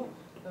Mahaprabhu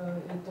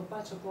to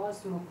pačio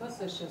klausimo,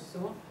 kas aš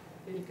esu,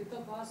 ir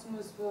kito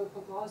klausimus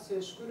paklausė,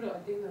 iš kur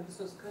ateina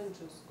visos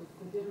kančios,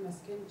 kodėl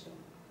mes kenčiam.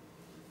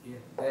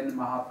 Then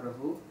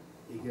Mahaprabhu,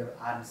 he gave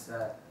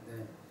answer,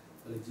 then,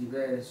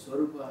 Jiva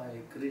Swarupa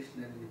hai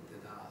Krishna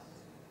Nityada.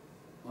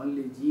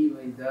 Only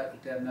Jiva is the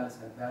eternal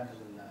servant of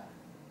Allah.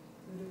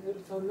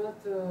 Ir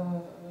tuomet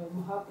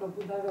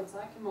Mahaprabhu davė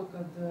atsakymą,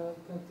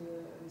 kad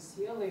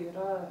siela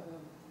yra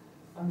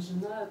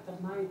amžina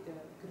tarnaitė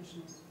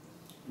Krishnos.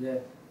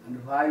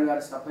 And why you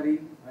are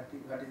suffering?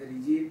 What is the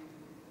reason?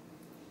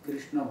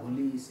 Krishna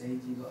bhuli sahi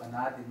jiva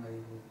anadi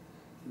marihu.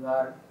 You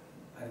are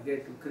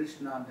forget to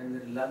Krishna after a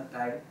very long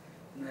time.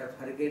 You are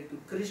forget to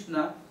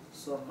Krishna,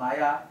 so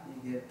Maya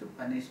is there to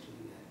punish you.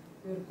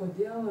 Ir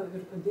kodėl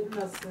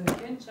mes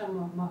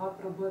kenčiam,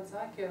 Mahaprabhu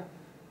atsakė,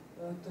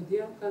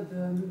 todėl, kad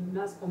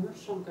mes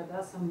pamiršom, kad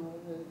esam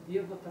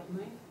Dievo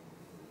tarnai.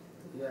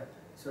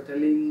 So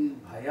telling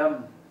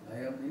bhayam,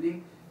 Bhaya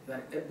meaning you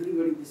are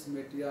everybody this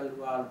material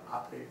world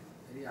afraid,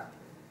 very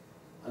afraid.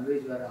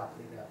 Always you are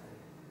afraid.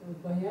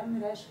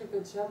 Bajam reiškia,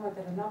 kad čia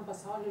materialiam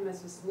pasaulyje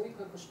mes visą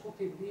laiką kažko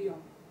tai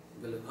bijom.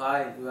 Well, why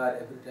you are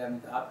every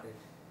time afraid?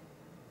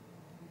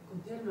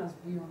 Kodėl mes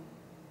bijom?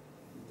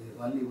 There is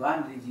only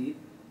one reason,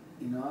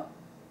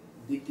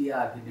 Ditya,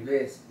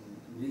 Vidvesh.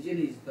 Reason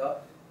is the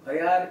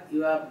where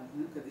you are,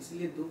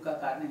 इसलिए दुख का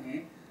कारण है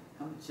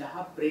हम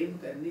जहाँ प्रेम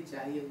करनी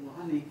चाहिए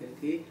वहाँ नहीं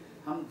करके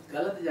हम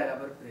गलत जगह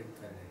पर प्रेम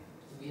कर रहे हैं.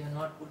 We are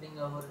not putting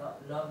our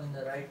love in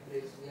the right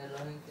place. We are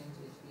loving things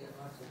which we are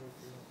not supposed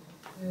to love.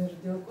 Ir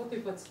dėl ko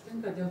taip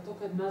atsitinka? Dėl to,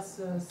 kad mes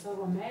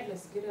savo meilę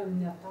skiriam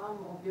ne tam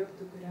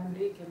objektui, kuriam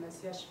reikia, mes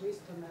ją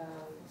švaistome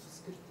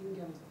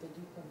skirtingiams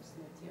dalykams,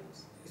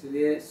 netiems.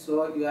 इसलिए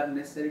so you are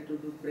necessary to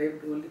do prem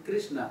to only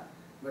Krishna,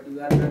 but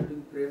you are not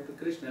doing prem to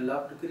Krishna,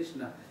 love to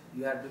Krishna.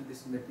 You are doing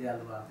this material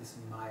world, this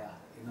Maya,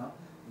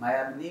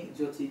 Maya meaning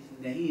जो चीज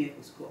नहीं है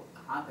उसको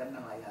हाँ करना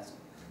माया है,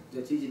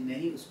 जो चीज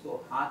नहीं उसको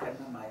हाँ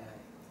करना माया है.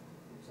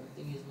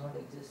 Something is not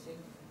existing,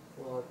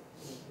 or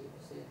you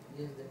say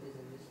yes, that is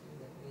existing,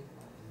 that means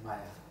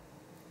Maya.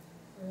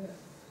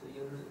 So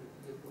you're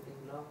putting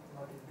love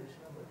not in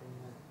Krishna but in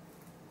Maya.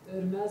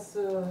 Ir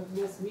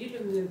mes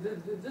mylim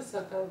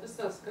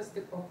visas, kas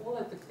tik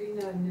papuola, tik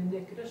tai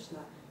ne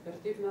Krishna. Ir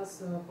taip mes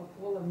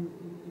papuolam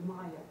į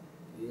Mają.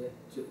 Yeah.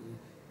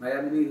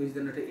 Maya meaning who is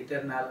the not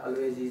eternal,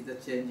 always is the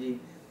changing,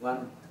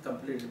 one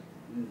complete,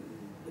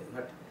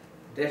 what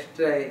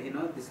destroy,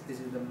 this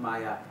is the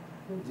Maya.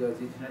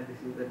 This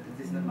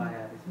is the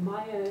Maya.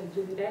 Maja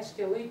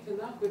reiškia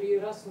laikina, kuri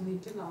yra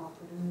sunaikinama,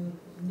 kuri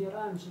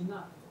nėra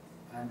amžina.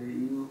 And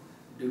you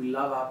do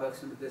love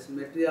affection to this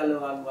material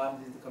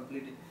one is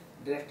completely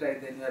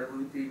destroyed, then you are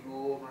weeping,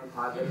 oh my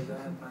father,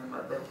 my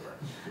mother,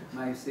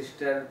 my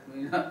sister,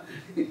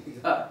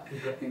 God,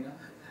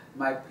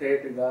 my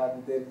prayer to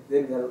God,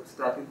 then you are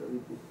starting to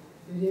weep.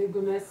 Ir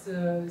jeigu mes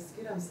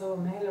skiriam savo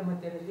meilę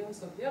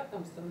materialiems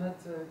objektams, tuomet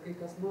kai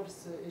kas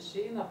nors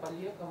išeina,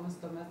 palieka mus,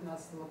 tuomet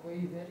mes labai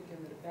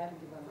verkiam ir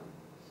pergyvenam.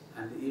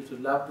 And if you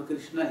love to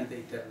Krishna, is the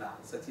eternal,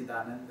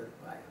 Sachidananda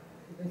Rupaya,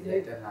 is the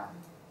eternal.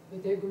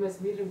 Bet jeigu mes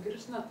mylim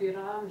Krishną, tai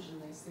yra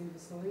amžina, jisai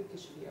visą laiką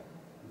išlieka.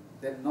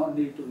 There no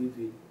need to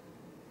weep.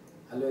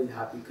 Always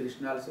happy.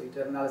 Krishna also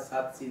eternal,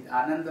 Sat Chit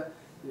Ananda,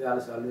 you are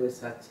also always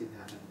Sat Chit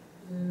Ananda.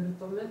 Ir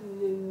tuomet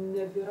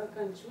nebėra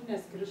kančių,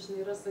 nes Krishna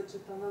yra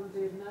Sačitananda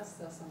ir mes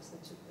esam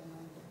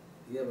Sačitananda.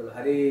 ये बोलो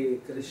हरे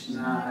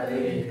Krishna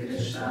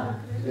Krishna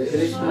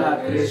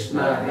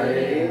Krishna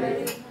Hare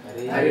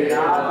Hare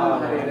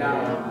Ram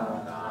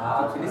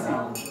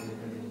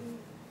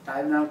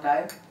time now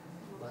time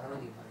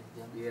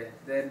yeah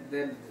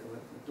then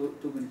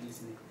 2 minutes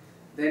listening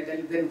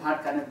then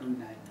what can I do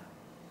now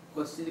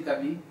question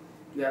coming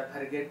you are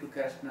forget to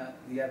Krishna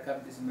we are come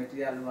this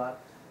material world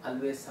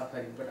always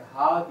suffering but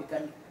how we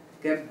can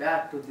get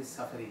back to this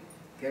suffering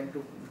came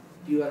to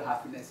pure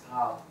happiness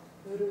how.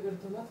 Ir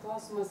tuomet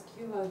klausimas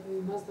kyla, tai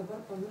mes dabar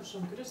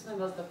pamiršom Krishną,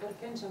 mes dabar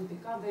kenčiam, tai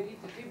ką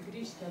daryti, kaip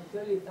grįžti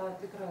atgal į tą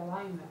tikrą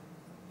laimę.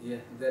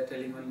 Yeah, they are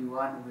telling only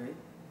one way,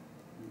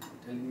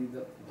 telling you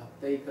the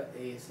bhaktaika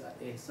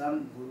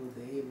esam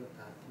gurudeva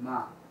tatma,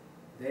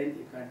 then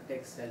you can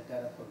take shelter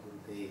of a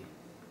gurudev.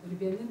 Ir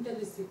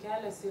vienintelis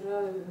kelias yra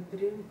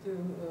priimti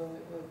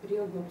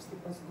prieglobstį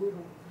pas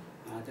guru.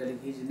 Telling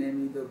his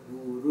name is the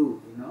guru,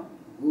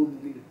 guru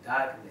means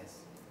darkness.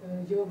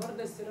 Jo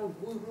vardas yra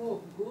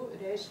guru, gu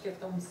reiškia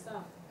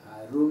tamsa.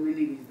 Ru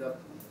meaning is the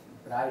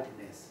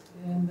brightness.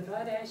 Ra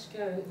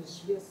reiškia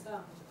šviesa.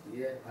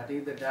 Yeah, what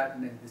is the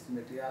darkness? This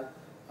material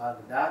or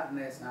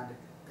darkness and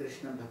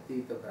Krishna bhakti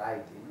is the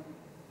bright,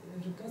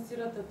 Ir kas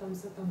yra ta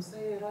tamsa? Tamsa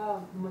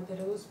yra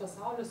materialus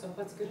pasaulis, o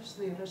pats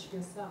Krishna yra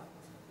šviesa.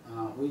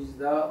 Who is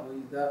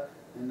the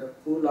and the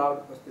pull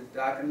out of the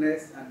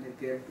darkness and they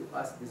gave to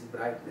us this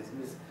brightness,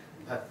 means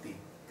bhakti,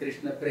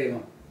 Krishna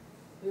prema.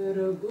 Ir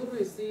guru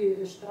jisai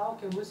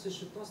ištraukia mus iš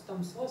šitos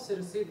tamsos ir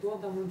jisai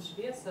duoda mums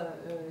šviesą,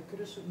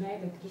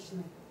 meilę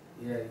Krishnai.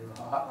 Yeah,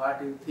 what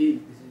do you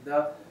think? This is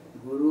the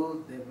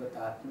Guru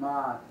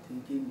Devatatma,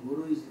 thinking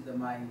Guru is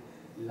my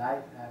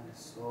life and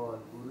soul,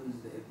 Guru is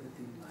the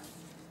everything mine.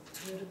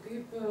 Ir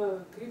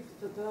kaip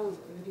tada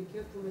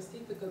reikėtų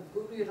mąstyti, kad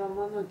guru yra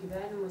mano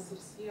gyvenimas ir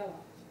siela.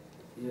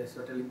 Yes,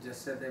 so telling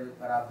Jasya Deve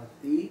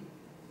Parabhakti,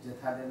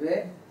 Jatha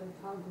Deve.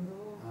 Tatha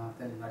guru.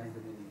 Tell me what is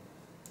the meaning.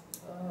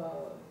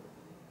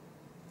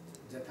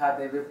 Jatha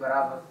Deve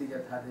Parabhakti,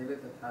 Jatha Deve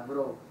Tatha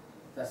Guru.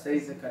 Tasai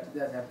se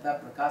katida jata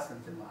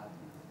prakasante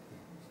Mahatma.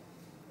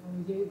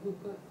 Jeigu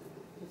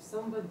if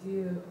somebody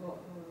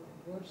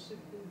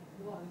worshiping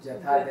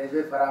Jatha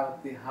Deve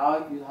Parabhakti,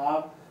 how you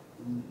have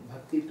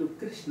bhakti to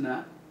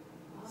Krishna,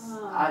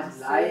 as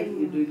like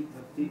you doing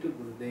bhakti to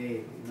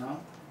Gurudev,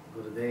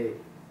 Gurudev.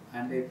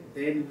 And then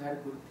you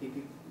have Guru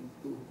thinking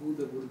who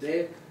the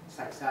Gurudev,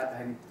 Sakshat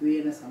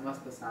Haritvena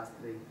Samasta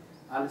Sastra.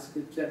 All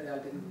scripture they are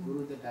telling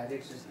Guru the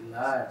directions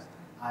Lord.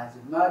 As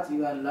much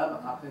you are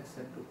love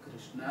affection to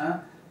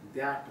Krishna,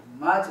 that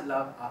much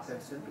love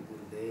affection to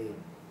Gurudev.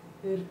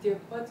 Ir tiek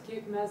pat,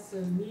 kiek mes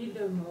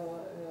mylim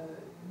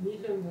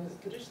mylim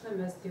Krišną,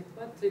 mes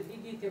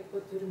lygiai tiek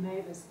pat turime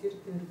meilę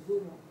skirti ir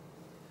guru.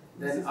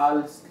 Then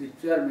all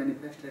scripture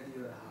manifested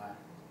in your heart.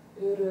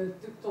 Ir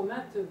tik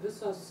tuomet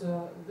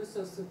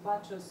visos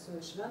pačios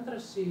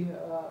šventraščiai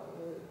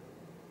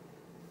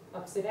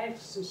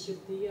apsireikš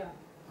širdyje.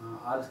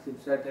 All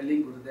scripture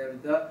telling Gurudev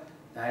is the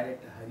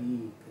direct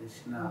Hari,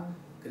 Krishna,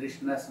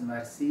 Krishna's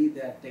mercy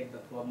that take the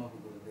form of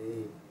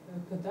Gurudev.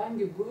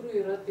 Kadangi guru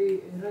yra,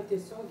 tai yra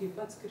tiesiogiai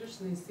pats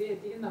Krišna, jisai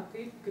ateina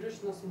kaip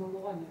Krišnos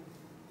malonė.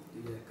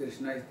 Yeah,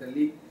 Krishna is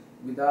telling,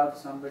 without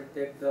somebody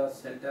take the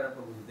shelter of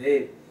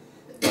Gurudev,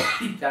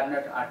 he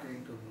cannot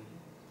attain to me.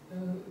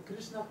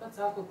 Krišna pats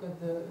sako, kad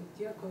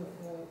tie,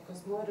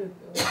 kas nori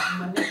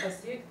mane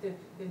pasiekti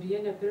ir jie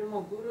neprima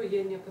guru,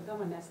 jie niekada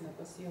manęs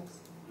nepasieks.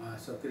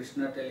 So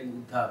Krishna telling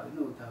Uddhav,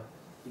 Uddhav,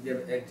 he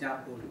gave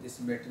example, this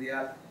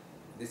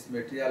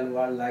material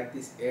world like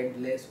this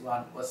endless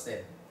one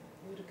ocean.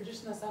 Ir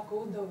Krišna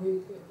sako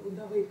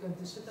Uddhavai, kad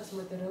šitas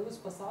materialus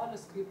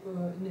pasaulis kaip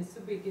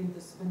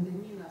nesibaigiantis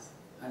vandenynas.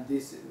 And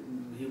this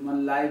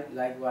human life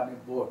like one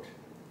boat.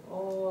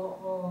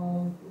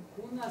 O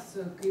kūnas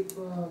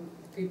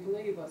kaip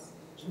laivas,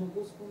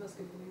 žmogaus kūnas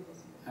kaip laivas.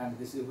 And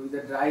this is who is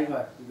the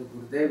driver, the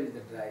Gurudev is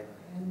the driver.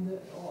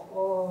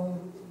 O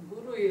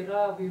guru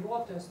yra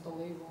vairuotojas to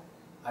laivo.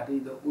 And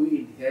is the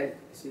wind here,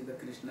 this is the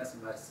Krishna's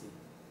mercy.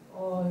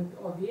 O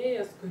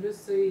vėjas,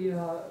 kuris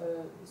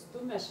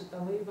stumia šitą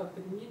laivą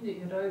pirminį,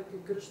 yra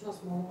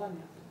Krišnos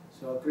malonė.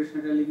 So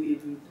Krishna telling,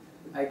 if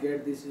I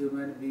get this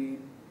human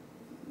being,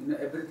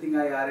 everything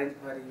I arrange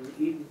for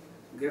you,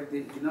 if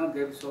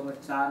give so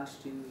much chance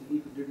to you, if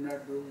you did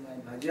not do my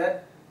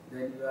bhajan,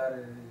 then you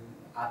are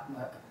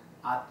Atma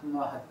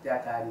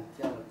Hatyakari.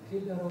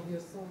 Killer of your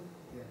soul.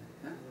 Yeah.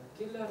 Huh?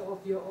 Killer of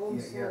your own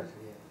soul. Yeah.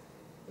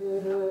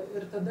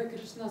 Ir tada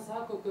Krišna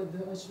sako, kad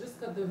aš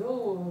viską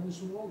daviau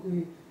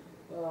žmogui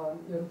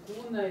ir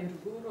kūną, ir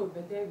guru,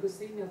 bet jeigu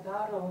jisai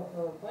nedaro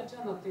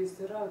bhajaną, tai jis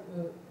yra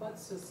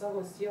pats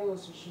savo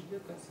sielos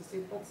žudikas,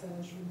 jisai pats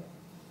save žudo.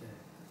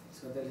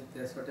 So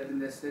that's what is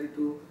necessary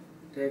to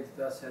take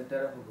the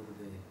shelter of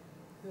Gurudev.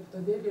 Ir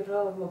todėl yra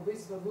labai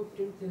svarbu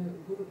priimti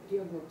guru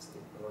prieglobstį.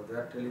 So they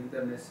are telling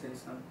the necessary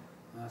some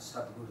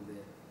Sadguru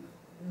there.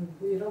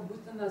 Yra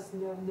būtinas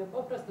ne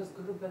paprastas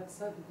guru, bet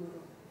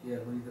Sadguru. Yeah,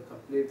 who is the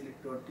completely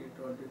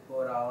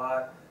 24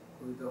 hour,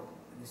 who is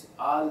this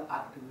all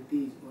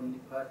activities only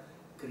for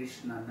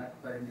Krishna, not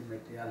for any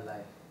material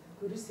life.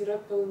 Kuris yra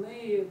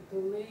pilnai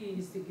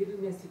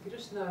įsigilinęs į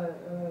Krišną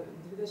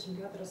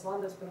 24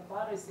 valandas per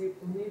parą, jisai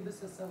pilnai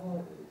visą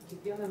savo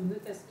kiekvieną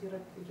minutę skiria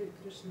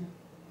Krišnai.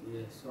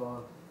 Yeah,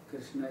 so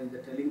Krishna is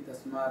telling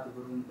Tasmat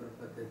Gurum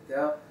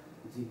Prapadatya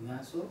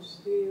Jignasu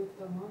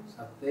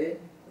Sabde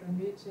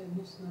Pramečia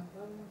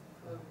Nishnapam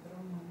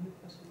Brahmani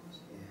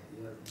Pasamash.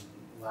 Your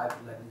wife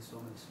learning so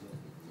many slow.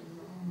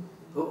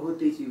 Who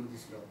teach you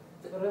this slow?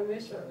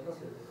 Parameshwar.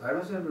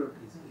 Parameshwar will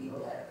teach you.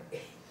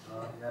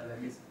 Oh, you are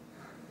learning.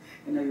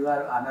 You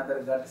are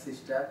another god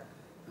sister.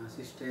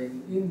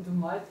 In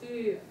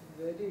Dumati,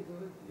 very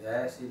good.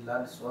 Yes, she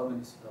learned so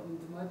many slow. In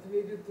Dumati,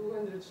 maybe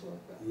 200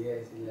 shloka.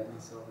 Yes, she learning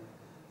so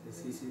many.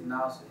 She is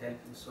now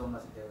helping so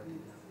much devotee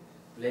now.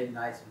 Playing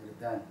nice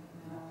mridang.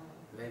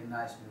 Playing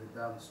nice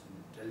mridang,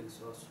 telling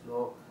so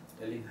slow,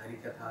 telling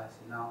Harikatha.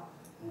 Now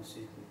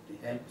she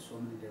helps so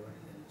many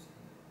devotees.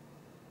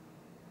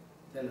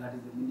 Tell what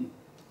is the meaning.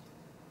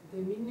 The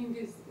meaning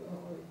is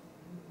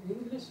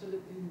English or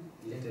Latin?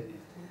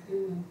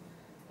 Latin.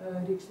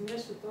 Reikšmė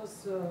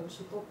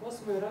šito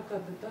posmo yra,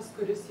 kad tas,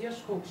 kuris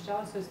ieško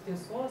aukščiausios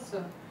tiesos,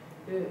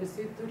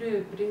 jisai turi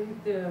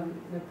priimti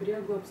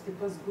prieglobstį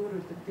pas guru.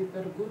 Tik tai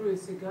per guru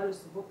jisai gali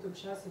suvokti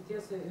aukščiausią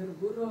tiesą. Ir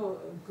guru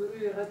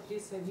yra 3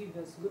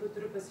 savybės. Guru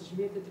turi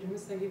pasižymėti 3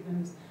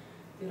 savybėmis.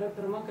 Tai yra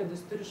pirma, kad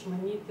jis turi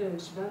išmanyti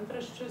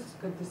šventraščius,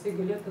 kad jisai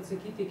galėtų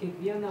atsakyti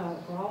kiekvieną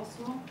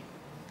klausimą.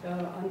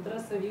 Antra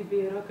savybė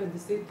yra, kad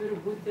jisai turi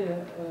būti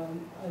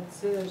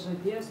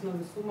atsižadėjęs nuo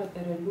visų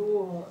materialių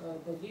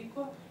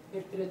dalykų.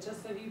 Ir trečia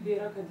savybė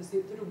yra, kad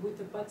jisai turi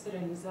būti pats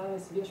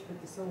realizavęs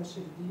viešpatį savo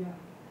širdyje.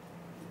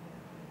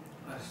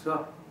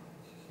 So,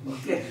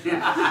 okay.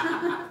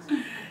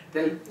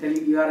 Tell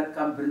you are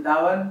come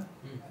Vrindavan,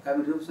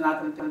 come to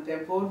Sanatana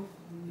temple.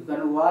 You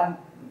can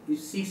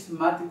 6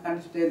 months you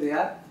can stay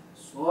there.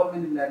 So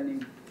many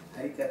learning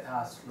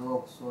Harikatha,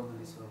 Slok, so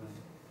many.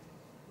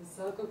 Jis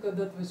sako, kad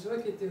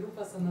atvažiuokite į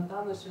Rūpą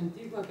Sanatano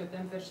šventyklą, kad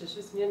ten per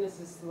 6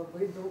 mėnesius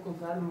labai daug ko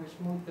galima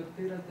išmokti. Ir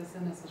tai yra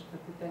tiesa, nes aš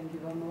pati ten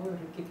gyvenau ir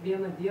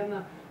kiekvieną dieną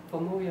po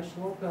naują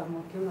šloką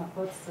mokina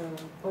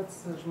pats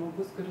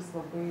žmogus, kuris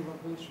labai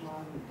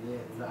išmano.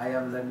 Yeah, I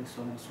am learning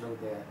so much slok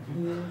there.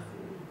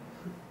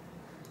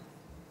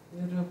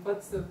 Ir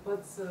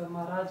pats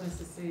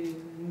Maharadžas jisai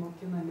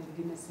mokina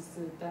netgi, nes jis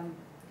ten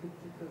kaip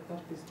tik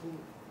kartais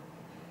būna.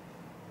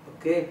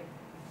 Okay.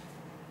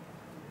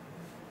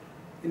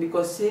 Any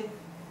question?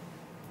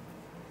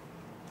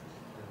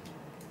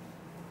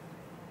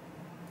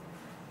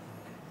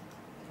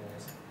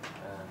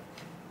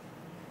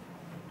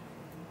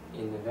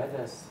 In the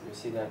Vedas, we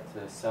see that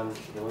some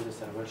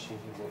devotees are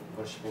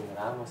worshipping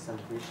Rama, some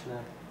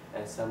Krishna,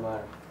 and some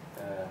are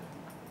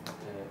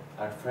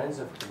friends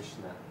of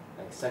Krishna,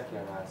 like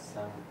Sakyavas,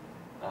 some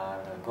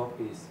are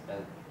gopis.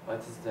 What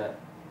is the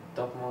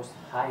topmost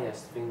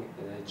highest thing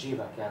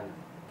Jiva can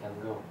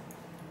go?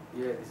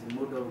 Yeah, this is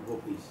mode of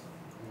gopis.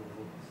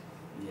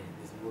 Yeah,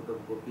 this mode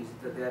of gopis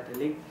that they are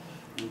telling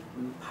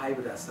five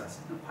rasas.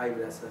 Five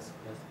rasas.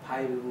 Yes.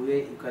 Five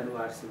way you can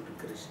worship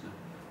to Krishna.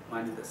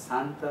 One is the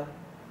Santa,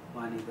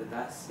 one is the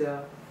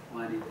Dasya,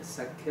 one is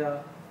the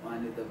Sakhya,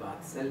 one is the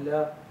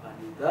Vatsalya, one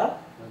is the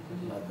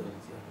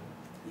Madhurya.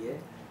 Yeah,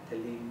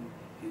 telling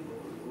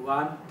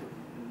one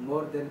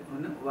more than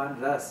one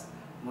ras,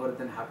 more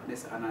than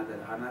happiness another,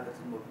 another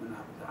more than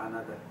happiness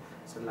another.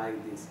 So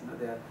like this,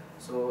 they are.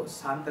 So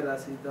Santa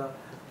ras is the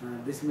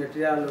this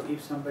material.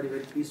 If somebody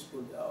very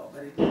peaceful,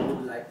 very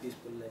good life,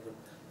 peaceful life.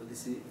 So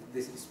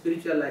this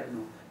spiritual life,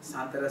 no.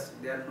 Santa ras,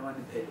 they are no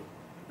any value.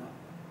 No.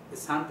 The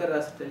Santa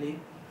ras telling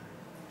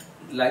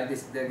like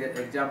this. They get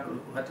example.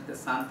 What is the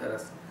Santa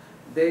ras?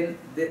 Then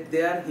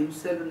they are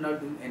himself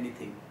not doing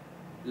anything.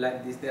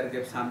 Like this, they are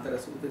give Santa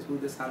ras. Who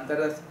the Santa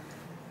ras?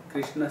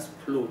 Krishna's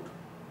flute.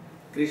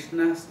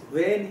 Krishna's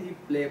when he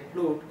play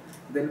flute,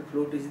 then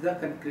flute is the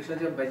Krishna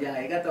जब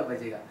बजाएगा तो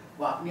बजेगा.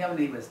 वो अपने आप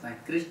नहीं बजता है.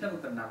 कृष्ण को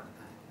करना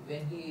पड़ता है.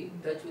 When he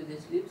touch with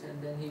his lips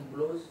and then he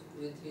blows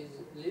with his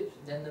lips,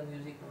 then the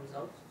music comes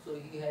out. So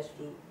he has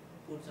to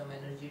put some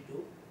energy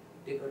to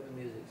take out the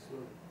music. So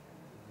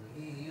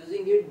he is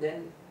using it,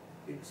 then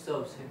it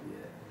serves him.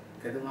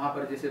 कहते वहाँ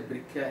पर जैसे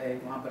वृक्ष है,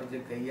 वहाँ पर जो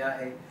गैया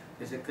है,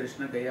 जैसे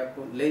कृष्ण गैया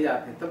को ले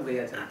जाते हैं, तब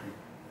गैया चलते हैं.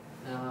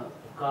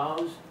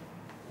 Cows,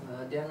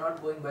 they are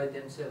not going by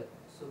themselves.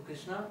 So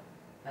Krishna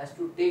has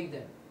to take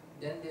them.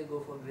 Then they go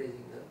for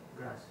grazing the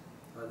grass.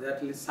 They are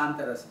actually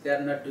Santaras. They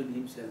are not doing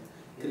himself.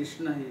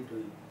 Krishna he is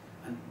doing.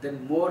 And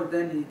then more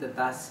than he is the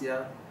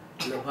Dasya.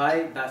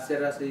 Why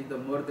Dasya Rasa is the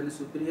more than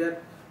superior?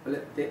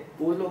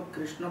 वो लोग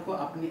कृष्ण को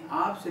अपने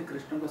आप से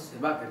कृष्ण को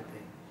सेवा करते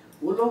हैं.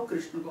 वो लोग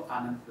कृष्ण को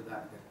आनंद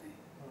प्रदान करते हैं.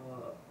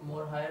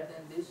 More higher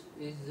than this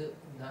is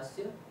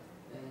Dasya.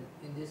 And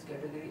in this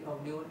category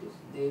of devotees,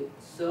 they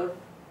serve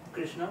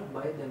Krishna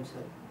by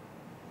themselves.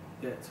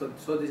 Yeah,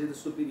 so this is the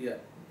superior.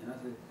 You know,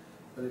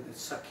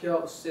 सख्या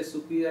उससे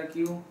superior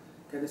क्यों?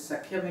 कहते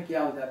सख्या में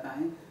क्या हो जाता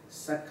है?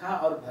 सखा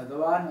और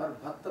भगवान और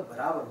भक्त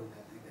बराबर हो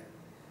जाते हैं.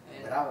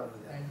 बराबर हो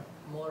जाते हैं.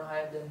 And more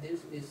higher than this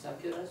is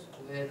Sakyaras,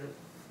 where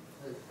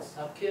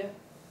Sakhya,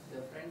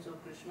 the friends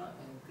of Krishna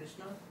and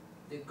Krishna,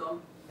 they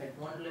come at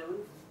one level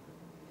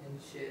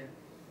and share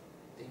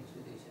things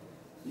with each other.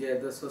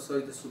 Yeah, so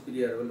is the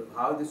superior. Well,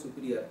 how the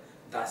superior?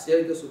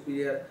 Dasya is the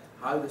superior.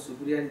 How the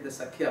superior is the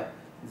Sakhya?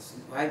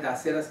 Why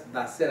Dasya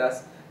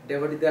ras?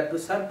 Devotee they are to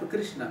serve to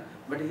Krishna,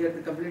 but here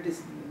the complete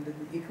is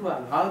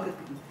equal. How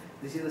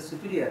this is the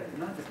superior? You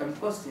know, the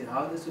compost here.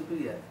 How the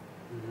superior?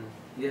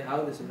 Yeah,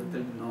 how the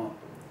superior? No.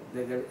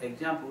 They give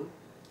example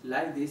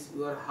like this.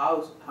 Your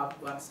house have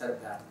one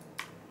servant.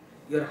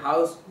 Your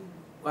house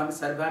one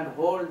servant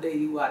whole day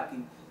you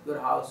working. Your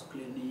house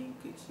cleaning,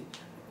 kitchen,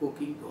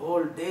 cooking,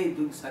 whole day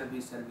doing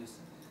service.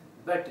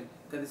 But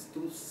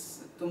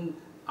तुम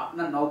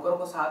अपना नौकर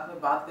को साथ में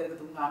बात करके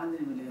तुमको आनंद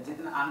नहीं मिलेगा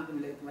जितना आनंद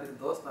मिलेगा तुम्हारे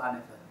दोस्त आने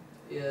पर.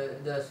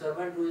 The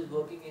servant who is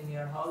working in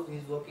your house, he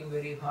is working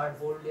very hard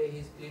whole day. He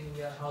is cleaning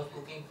your house,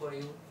 cooking for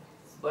you,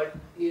 but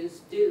he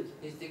is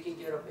taking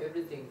care of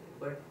everything.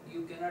 But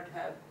you cannot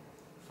have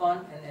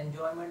fun and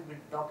enjoyment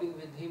with talking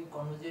with him,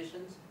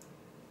 conversations,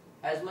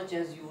 as much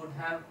as you would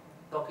have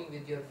talking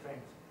with your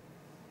friends.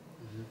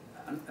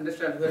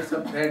 Understand? There is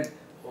some friend.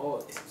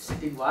 Oh,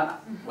 sitting one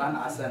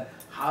asana.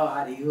 How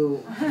are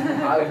you?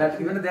 How you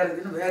have, even they are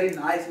very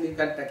nicely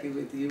talking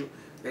with you,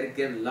 very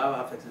give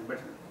love, affection. But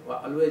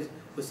always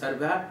who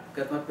servant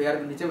का तुम्हारे पैर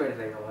के नीचे बैठ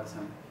रहेगा हर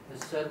समय. The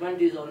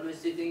servant is always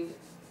sitting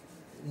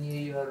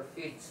near your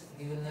feet.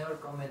 He will never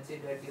come and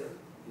sit at your.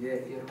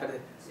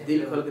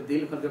 दिल खोल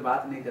के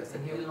बात नहीं कर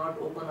सकते. He will not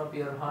open up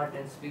your heart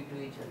and speak to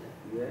each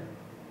other.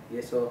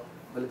 ये सो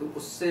बोले तो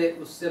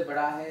उससे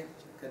बड़ा है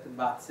कहते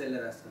वात्सल्य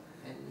रस.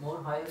 And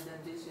more higher than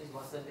this is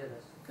Vatsalya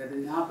Rasa. कहते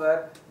यहाँ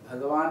पर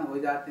भगवान हो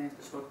जाते हैं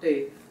छोटे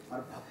और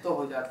भक्त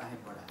हो जाता है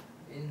बड़ा.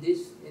 In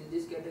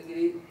this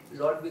category,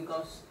 Lord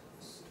becomes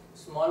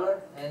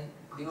smaller and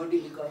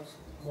devotee becomes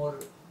more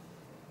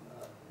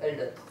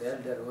elder.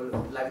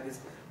 Like this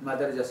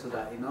Mother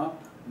Jasoda, you know,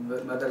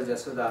 Mother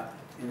Jasoda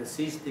in the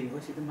siege thing. Oh,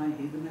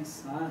 he's my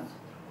son.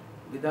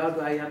 Without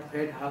I have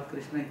fed how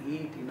Krishna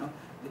eat, you know.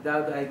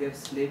 Without I gave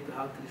sleep to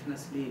how Krishna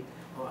sleep.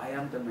 Oh, I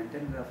am the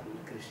maintainer of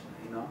Krishna,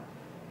 you know.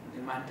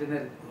 The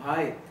maintainer,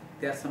 why?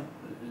 There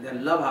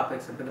love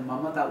affection, but the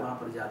mamata वहाँ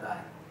पर ज़्यादा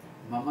है.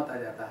 ममता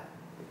जाता है.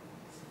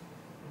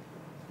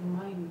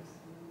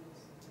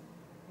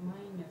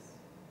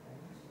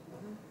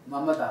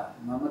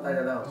 ममता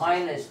ज़्यादा होता है.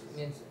 Minus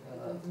means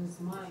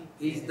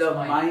he is the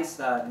my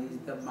son. He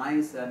is the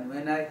my son.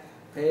 When I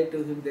pay to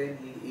him, then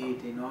he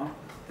eat. You know,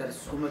 there is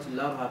so much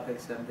love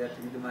affection. That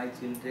is my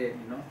children.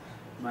 You know,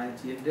 my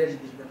children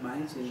is the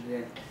my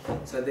children.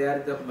 So they are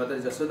the Mother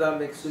Jasoda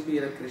makes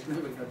superior. Krishna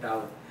will not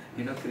doubt.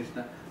 You know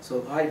Krishna. So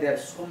why there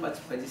is so much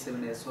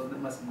possessiveness, so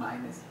much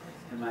minus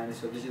and minus.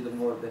 So this is the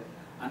more than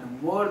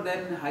and more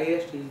than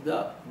highest is the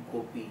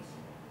gopis.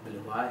 बोले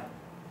why?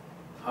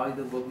 How is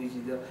the gopis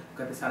is the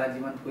कहते सारा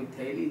जीवन कोई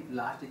थे नहीं,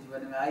 last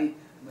जीवन में आई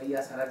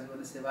मैया सारा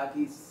जीवन सेवा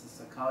की,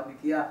 सखाओं ने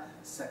किया,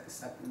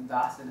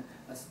 दास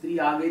स्त्री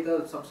आ गई तो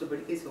सबसे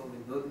बड़ी कैसे हो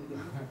गई 2 दिन के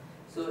लिए.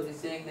 So he's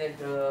saying that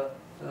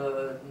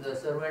the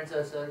servants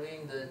are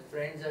serving, the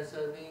friends are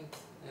serving,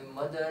 and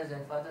mothers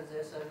and fathers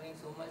are serving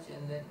so much,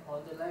 and then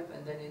all the life,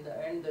 and then in the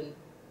end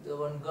the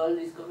one girl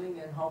is coming,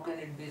 and how can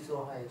it be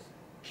so highest?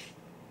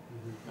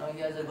 Now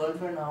he has a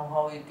girlfriend, now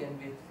how it can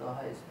be so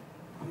highest?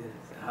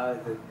 Yes, how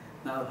is it?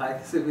 Now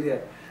high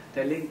superior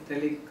telling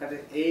कहते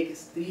एक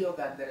स्त्रियों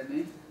के अंदर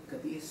में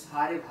कहते ये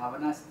सारे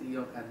भावना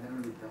स्त्रियों के अंदर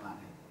में विद्यमान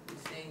है.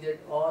 He's saying that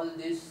all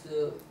this,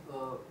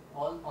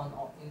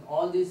 in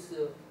all these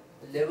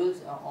levels,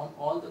 on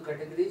all the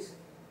categories,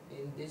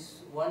 in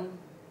this one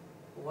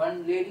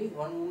lady,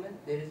 one woman,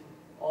 there is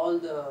all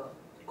the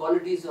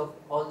qualities of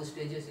all the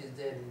stages is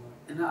there in one.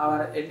 In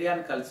our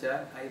Indian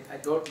culture, I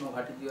don't know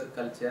what is your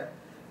culture.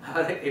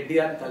 Our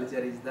Indian culture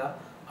is the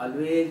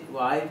always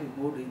wife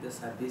mood is the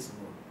service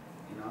mood.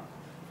 You know,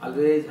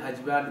 always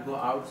husband go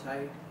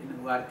outside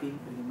in working,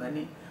 bring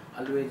money.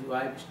 Always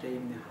wife stay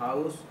in the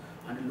house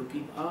and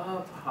looking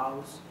up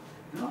house.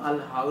 You know, all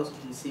house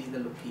he sees the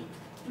looking.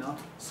 You know,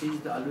 sees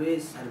the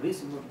always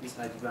service mood this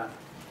husband.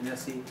 You know,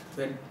 see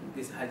when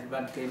this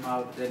husband came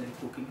out, then he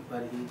cooking for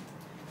him,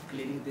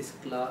 cleaning this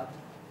cloth,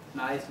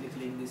 nicely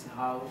cleaning this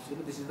house. You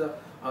know, this is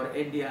our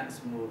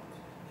Indians mood.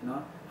 You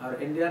know, our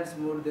Indians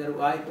mood. Their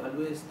wife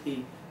always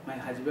think, my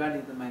husband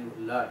is my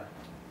Lord.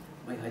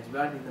 My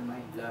husband is my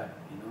Lord.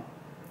 You know,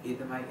 is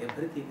my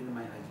everything is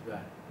my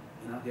husband.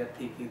 You know, they are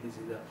thinking this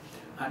is the,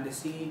 and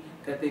she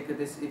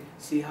कहते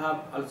she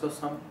have also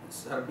some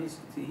service.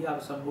 She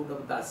have some mood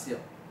of dasya.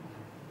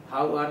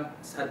 How one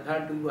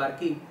servant is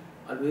working,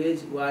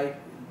 always wife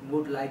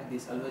mood like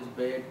this. Always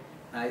bed,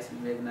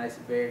 make nice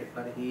bed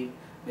for him,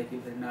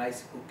 making very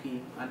nice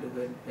cooking, and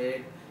when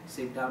bed,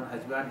 sit down,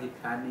 husband he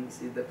fanning,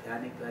 see the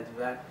fanning to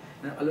husband.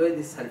 You know, always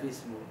this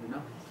service mood. You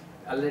know,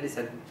 already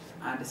service.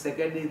 And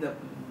second is the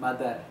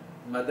mother.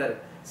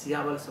 She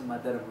have also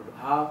mother mood.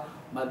 How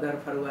mother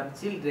for one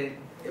children,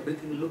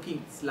 everything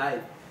looking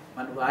life.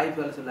 One wife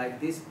also like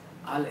this,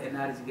 all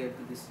energy gave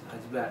to this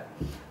husband.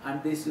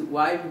 And this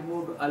wife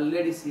mood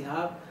already she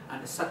have,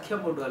 and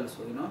sakhya mood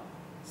also, you know,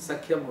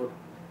 sakhya mood.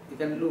 You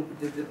can look,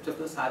 जब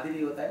तो शादी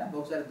नहीं होता है ना,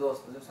 बहुत सारे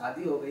दोस्त, जब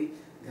शादी हो गई,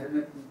 घर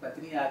में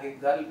पत्नी आ गई,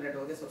 गर्लफ्रेंड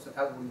हो गई, सब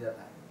सखा भूल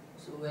जाता है.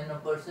 So when a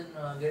person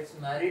gets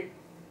married,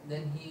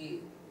 then he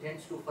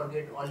tends to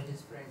forget all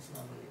his friends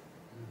normally.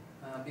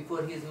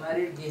 Before he is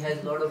married, he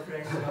has lot of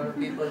friends, lot of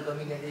people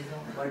coming at his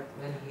home. But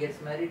when he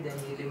gets married, then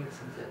he limits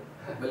himself.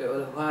 बोले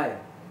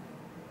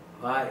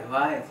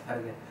why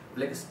forget?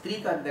 बोले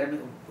स्त्री का अंदर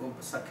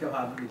में सख्य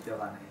भाव में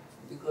विद्यमान है.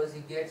 Because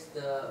he gets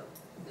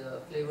the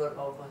flavor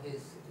of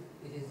his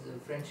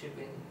friendship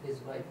in his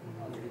wife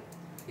already.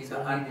 He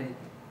don't need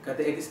anything.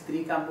 कहते एक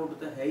स्त्री का मूड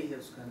तो है ही है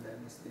उसके अंदर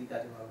में, स्त्री का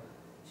जो भाव है.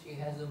 She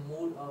has a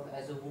mood of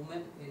as a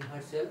woman in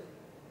herself.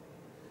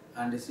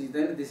 And this is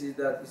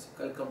the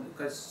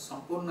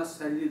संपूर्ण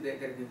शरीर दे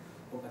करके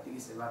वो पति की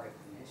सेवा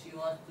करती है. And she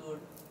wants to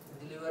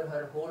deliver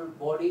her whole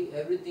body,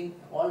 everything,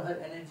 all her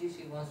energy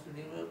she wants to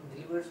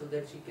deliver so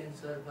that she can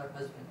serve her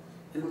husband.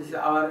 And this is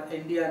our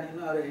Indian, you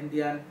know, our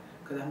Indian,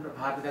 कहते हमारे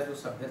भारत का जो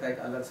सभ्यता है एक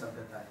अलग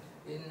सभ्यता है.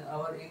 In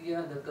our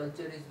India, the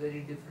culture is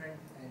very different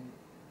and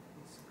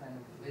it's kind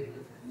of very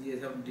different. ये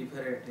सब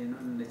different, you know,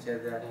 nature.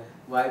 Their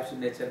wives'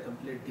 nature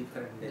complete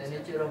different. The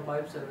nature of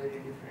wives are very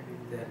different.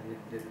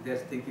 They're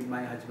thinking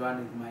my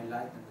husband is my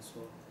life, and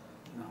so,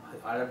 you know,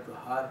 order to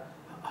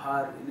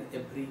her in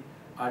every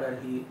order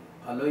he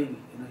following.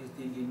 You know, he's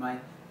thinking my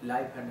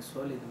life and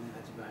soul is my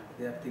husband.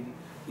 They are thinking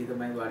he is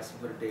my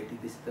worshipper deity.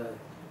 This is the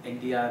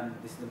Indian.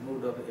 This is the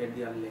mood of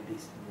Indian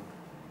ladies' mood.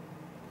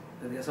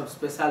 There is some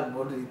special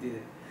mood is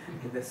there.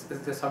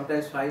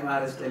 Sometimes Sridhar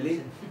Maharaj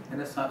telling, you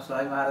know,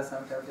 Sridhar Maharaj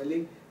sometimes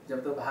telling,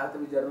 जब तो भारत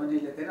में जन्म नहीं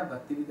लेते ना,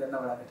 भक्ति भी करना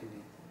बड़ा कठिन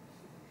है.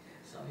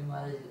 Swami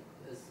Maharaj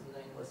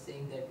was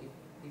saying that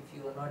if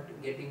you are not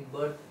getting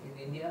birth in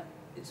India,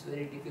 it's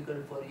very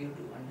difficult for you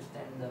to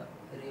understand the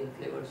real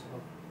flavors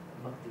of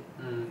bhakti.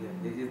 Yeah,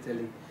 they just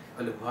telling,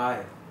 well, why?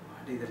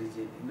 What is the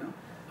reason? You know,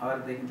 our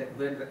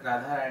when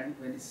Radha Rani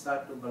when it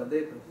start to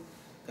Baladev Prabhu,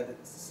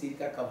 कहते सिर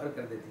का cover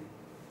कर देती,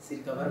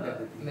 सिर cover कर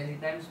देती. Many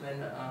times when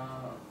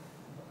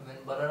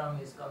Balaram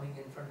is coming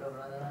in front of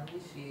Radharani,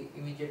 she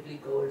immediately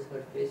covers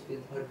her face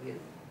with her veil.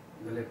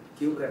 बोले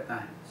क्यों करता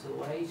है? So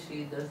why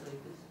she does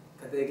like this?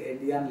 कहते एक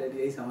इंडियन लेडी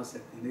यही समझ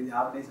सकती, नहीं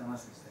आप नहीं समझ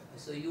सकते.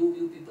 So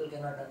you people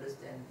cannot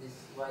understand this.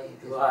 Why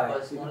it is? Why?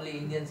 Because only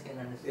Indians can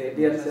understand.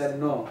 Indians said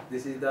no.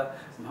 This is the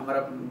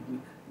हमारा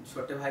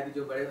छोटे भाई की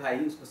जो बड़े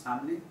भाई उसको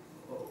सामने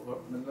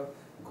मतलब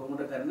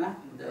घूमना करना.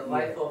 The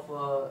wife of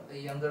a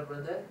younger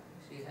brother,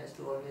 she has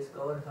to always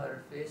cover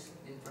her face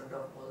in front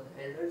of all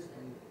the elders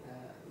and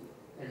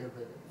elder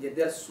brother. Yeah,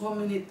 there are so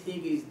many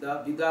things is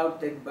the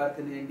without take birth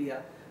in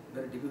India,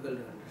 very difficult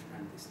to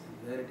understand this thing.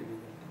 Very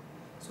difficult.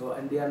 So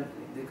Indian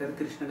देखकर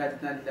कृष्ण का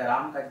जितना लीला,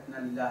 राम का जितना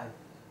लीला है,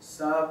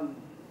 सब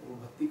वो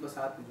भक्ति के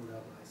साथ जुड़ा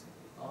हुआ है.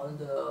 all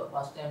the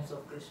pastimes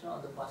of Krishna,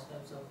 all the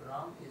pastimes of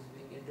Ram is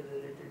being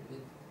interrelated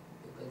with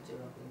the culture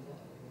of India.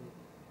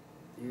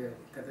 ये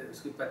कहते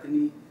उसकी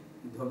पत्नी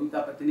धोबी का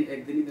पत्नी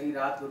एक दिन ही कहीं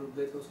रात को रुक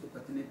गई तो उसकी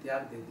पत्नी ने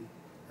त्याग दे दी।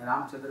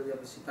 रामचंद्र भी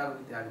अपनी सीता को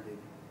भी त्याग दे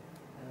दी।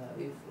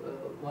 If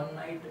one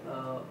night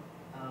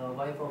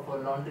wife of a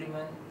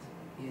laundryman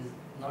is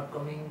not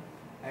coming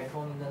at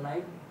home in the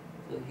night,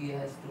 so he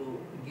has to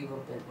give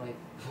up that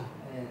wife.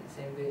 And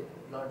same way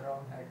Lord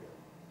Ram had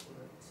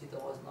Sita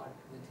was not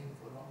with him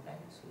for a long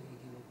time, so he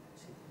gave up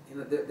Sita.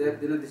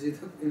 This is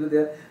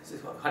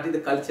what is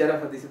the culture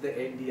of this is the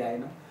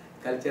India,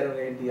 culture of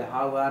India.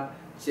 How one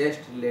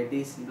chaste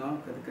ladies,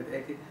 कहते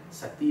हैं कि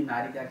सती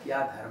नारी का क्या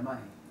धर्म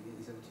है,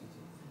 ये सब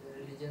चीजें. The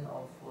religion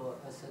of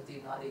a sati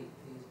nari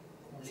is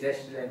only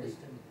Chaste in lady.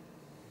 understanding.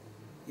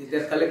 They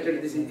are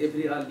collected this in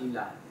every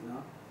leela,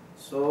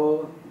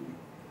 So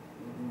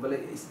बोले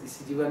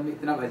इस जीवन में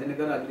इतना भजन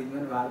करो, अगले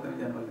जीवन में भारत में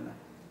जन्म लेना.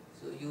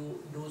 So you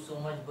do so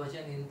much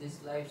bhajan in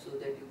this life so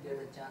that you get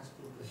a chance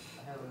to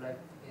have a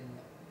life in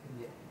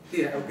India.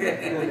 Yeah, okay.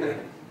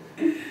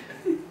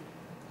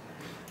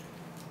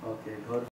 Okay, good.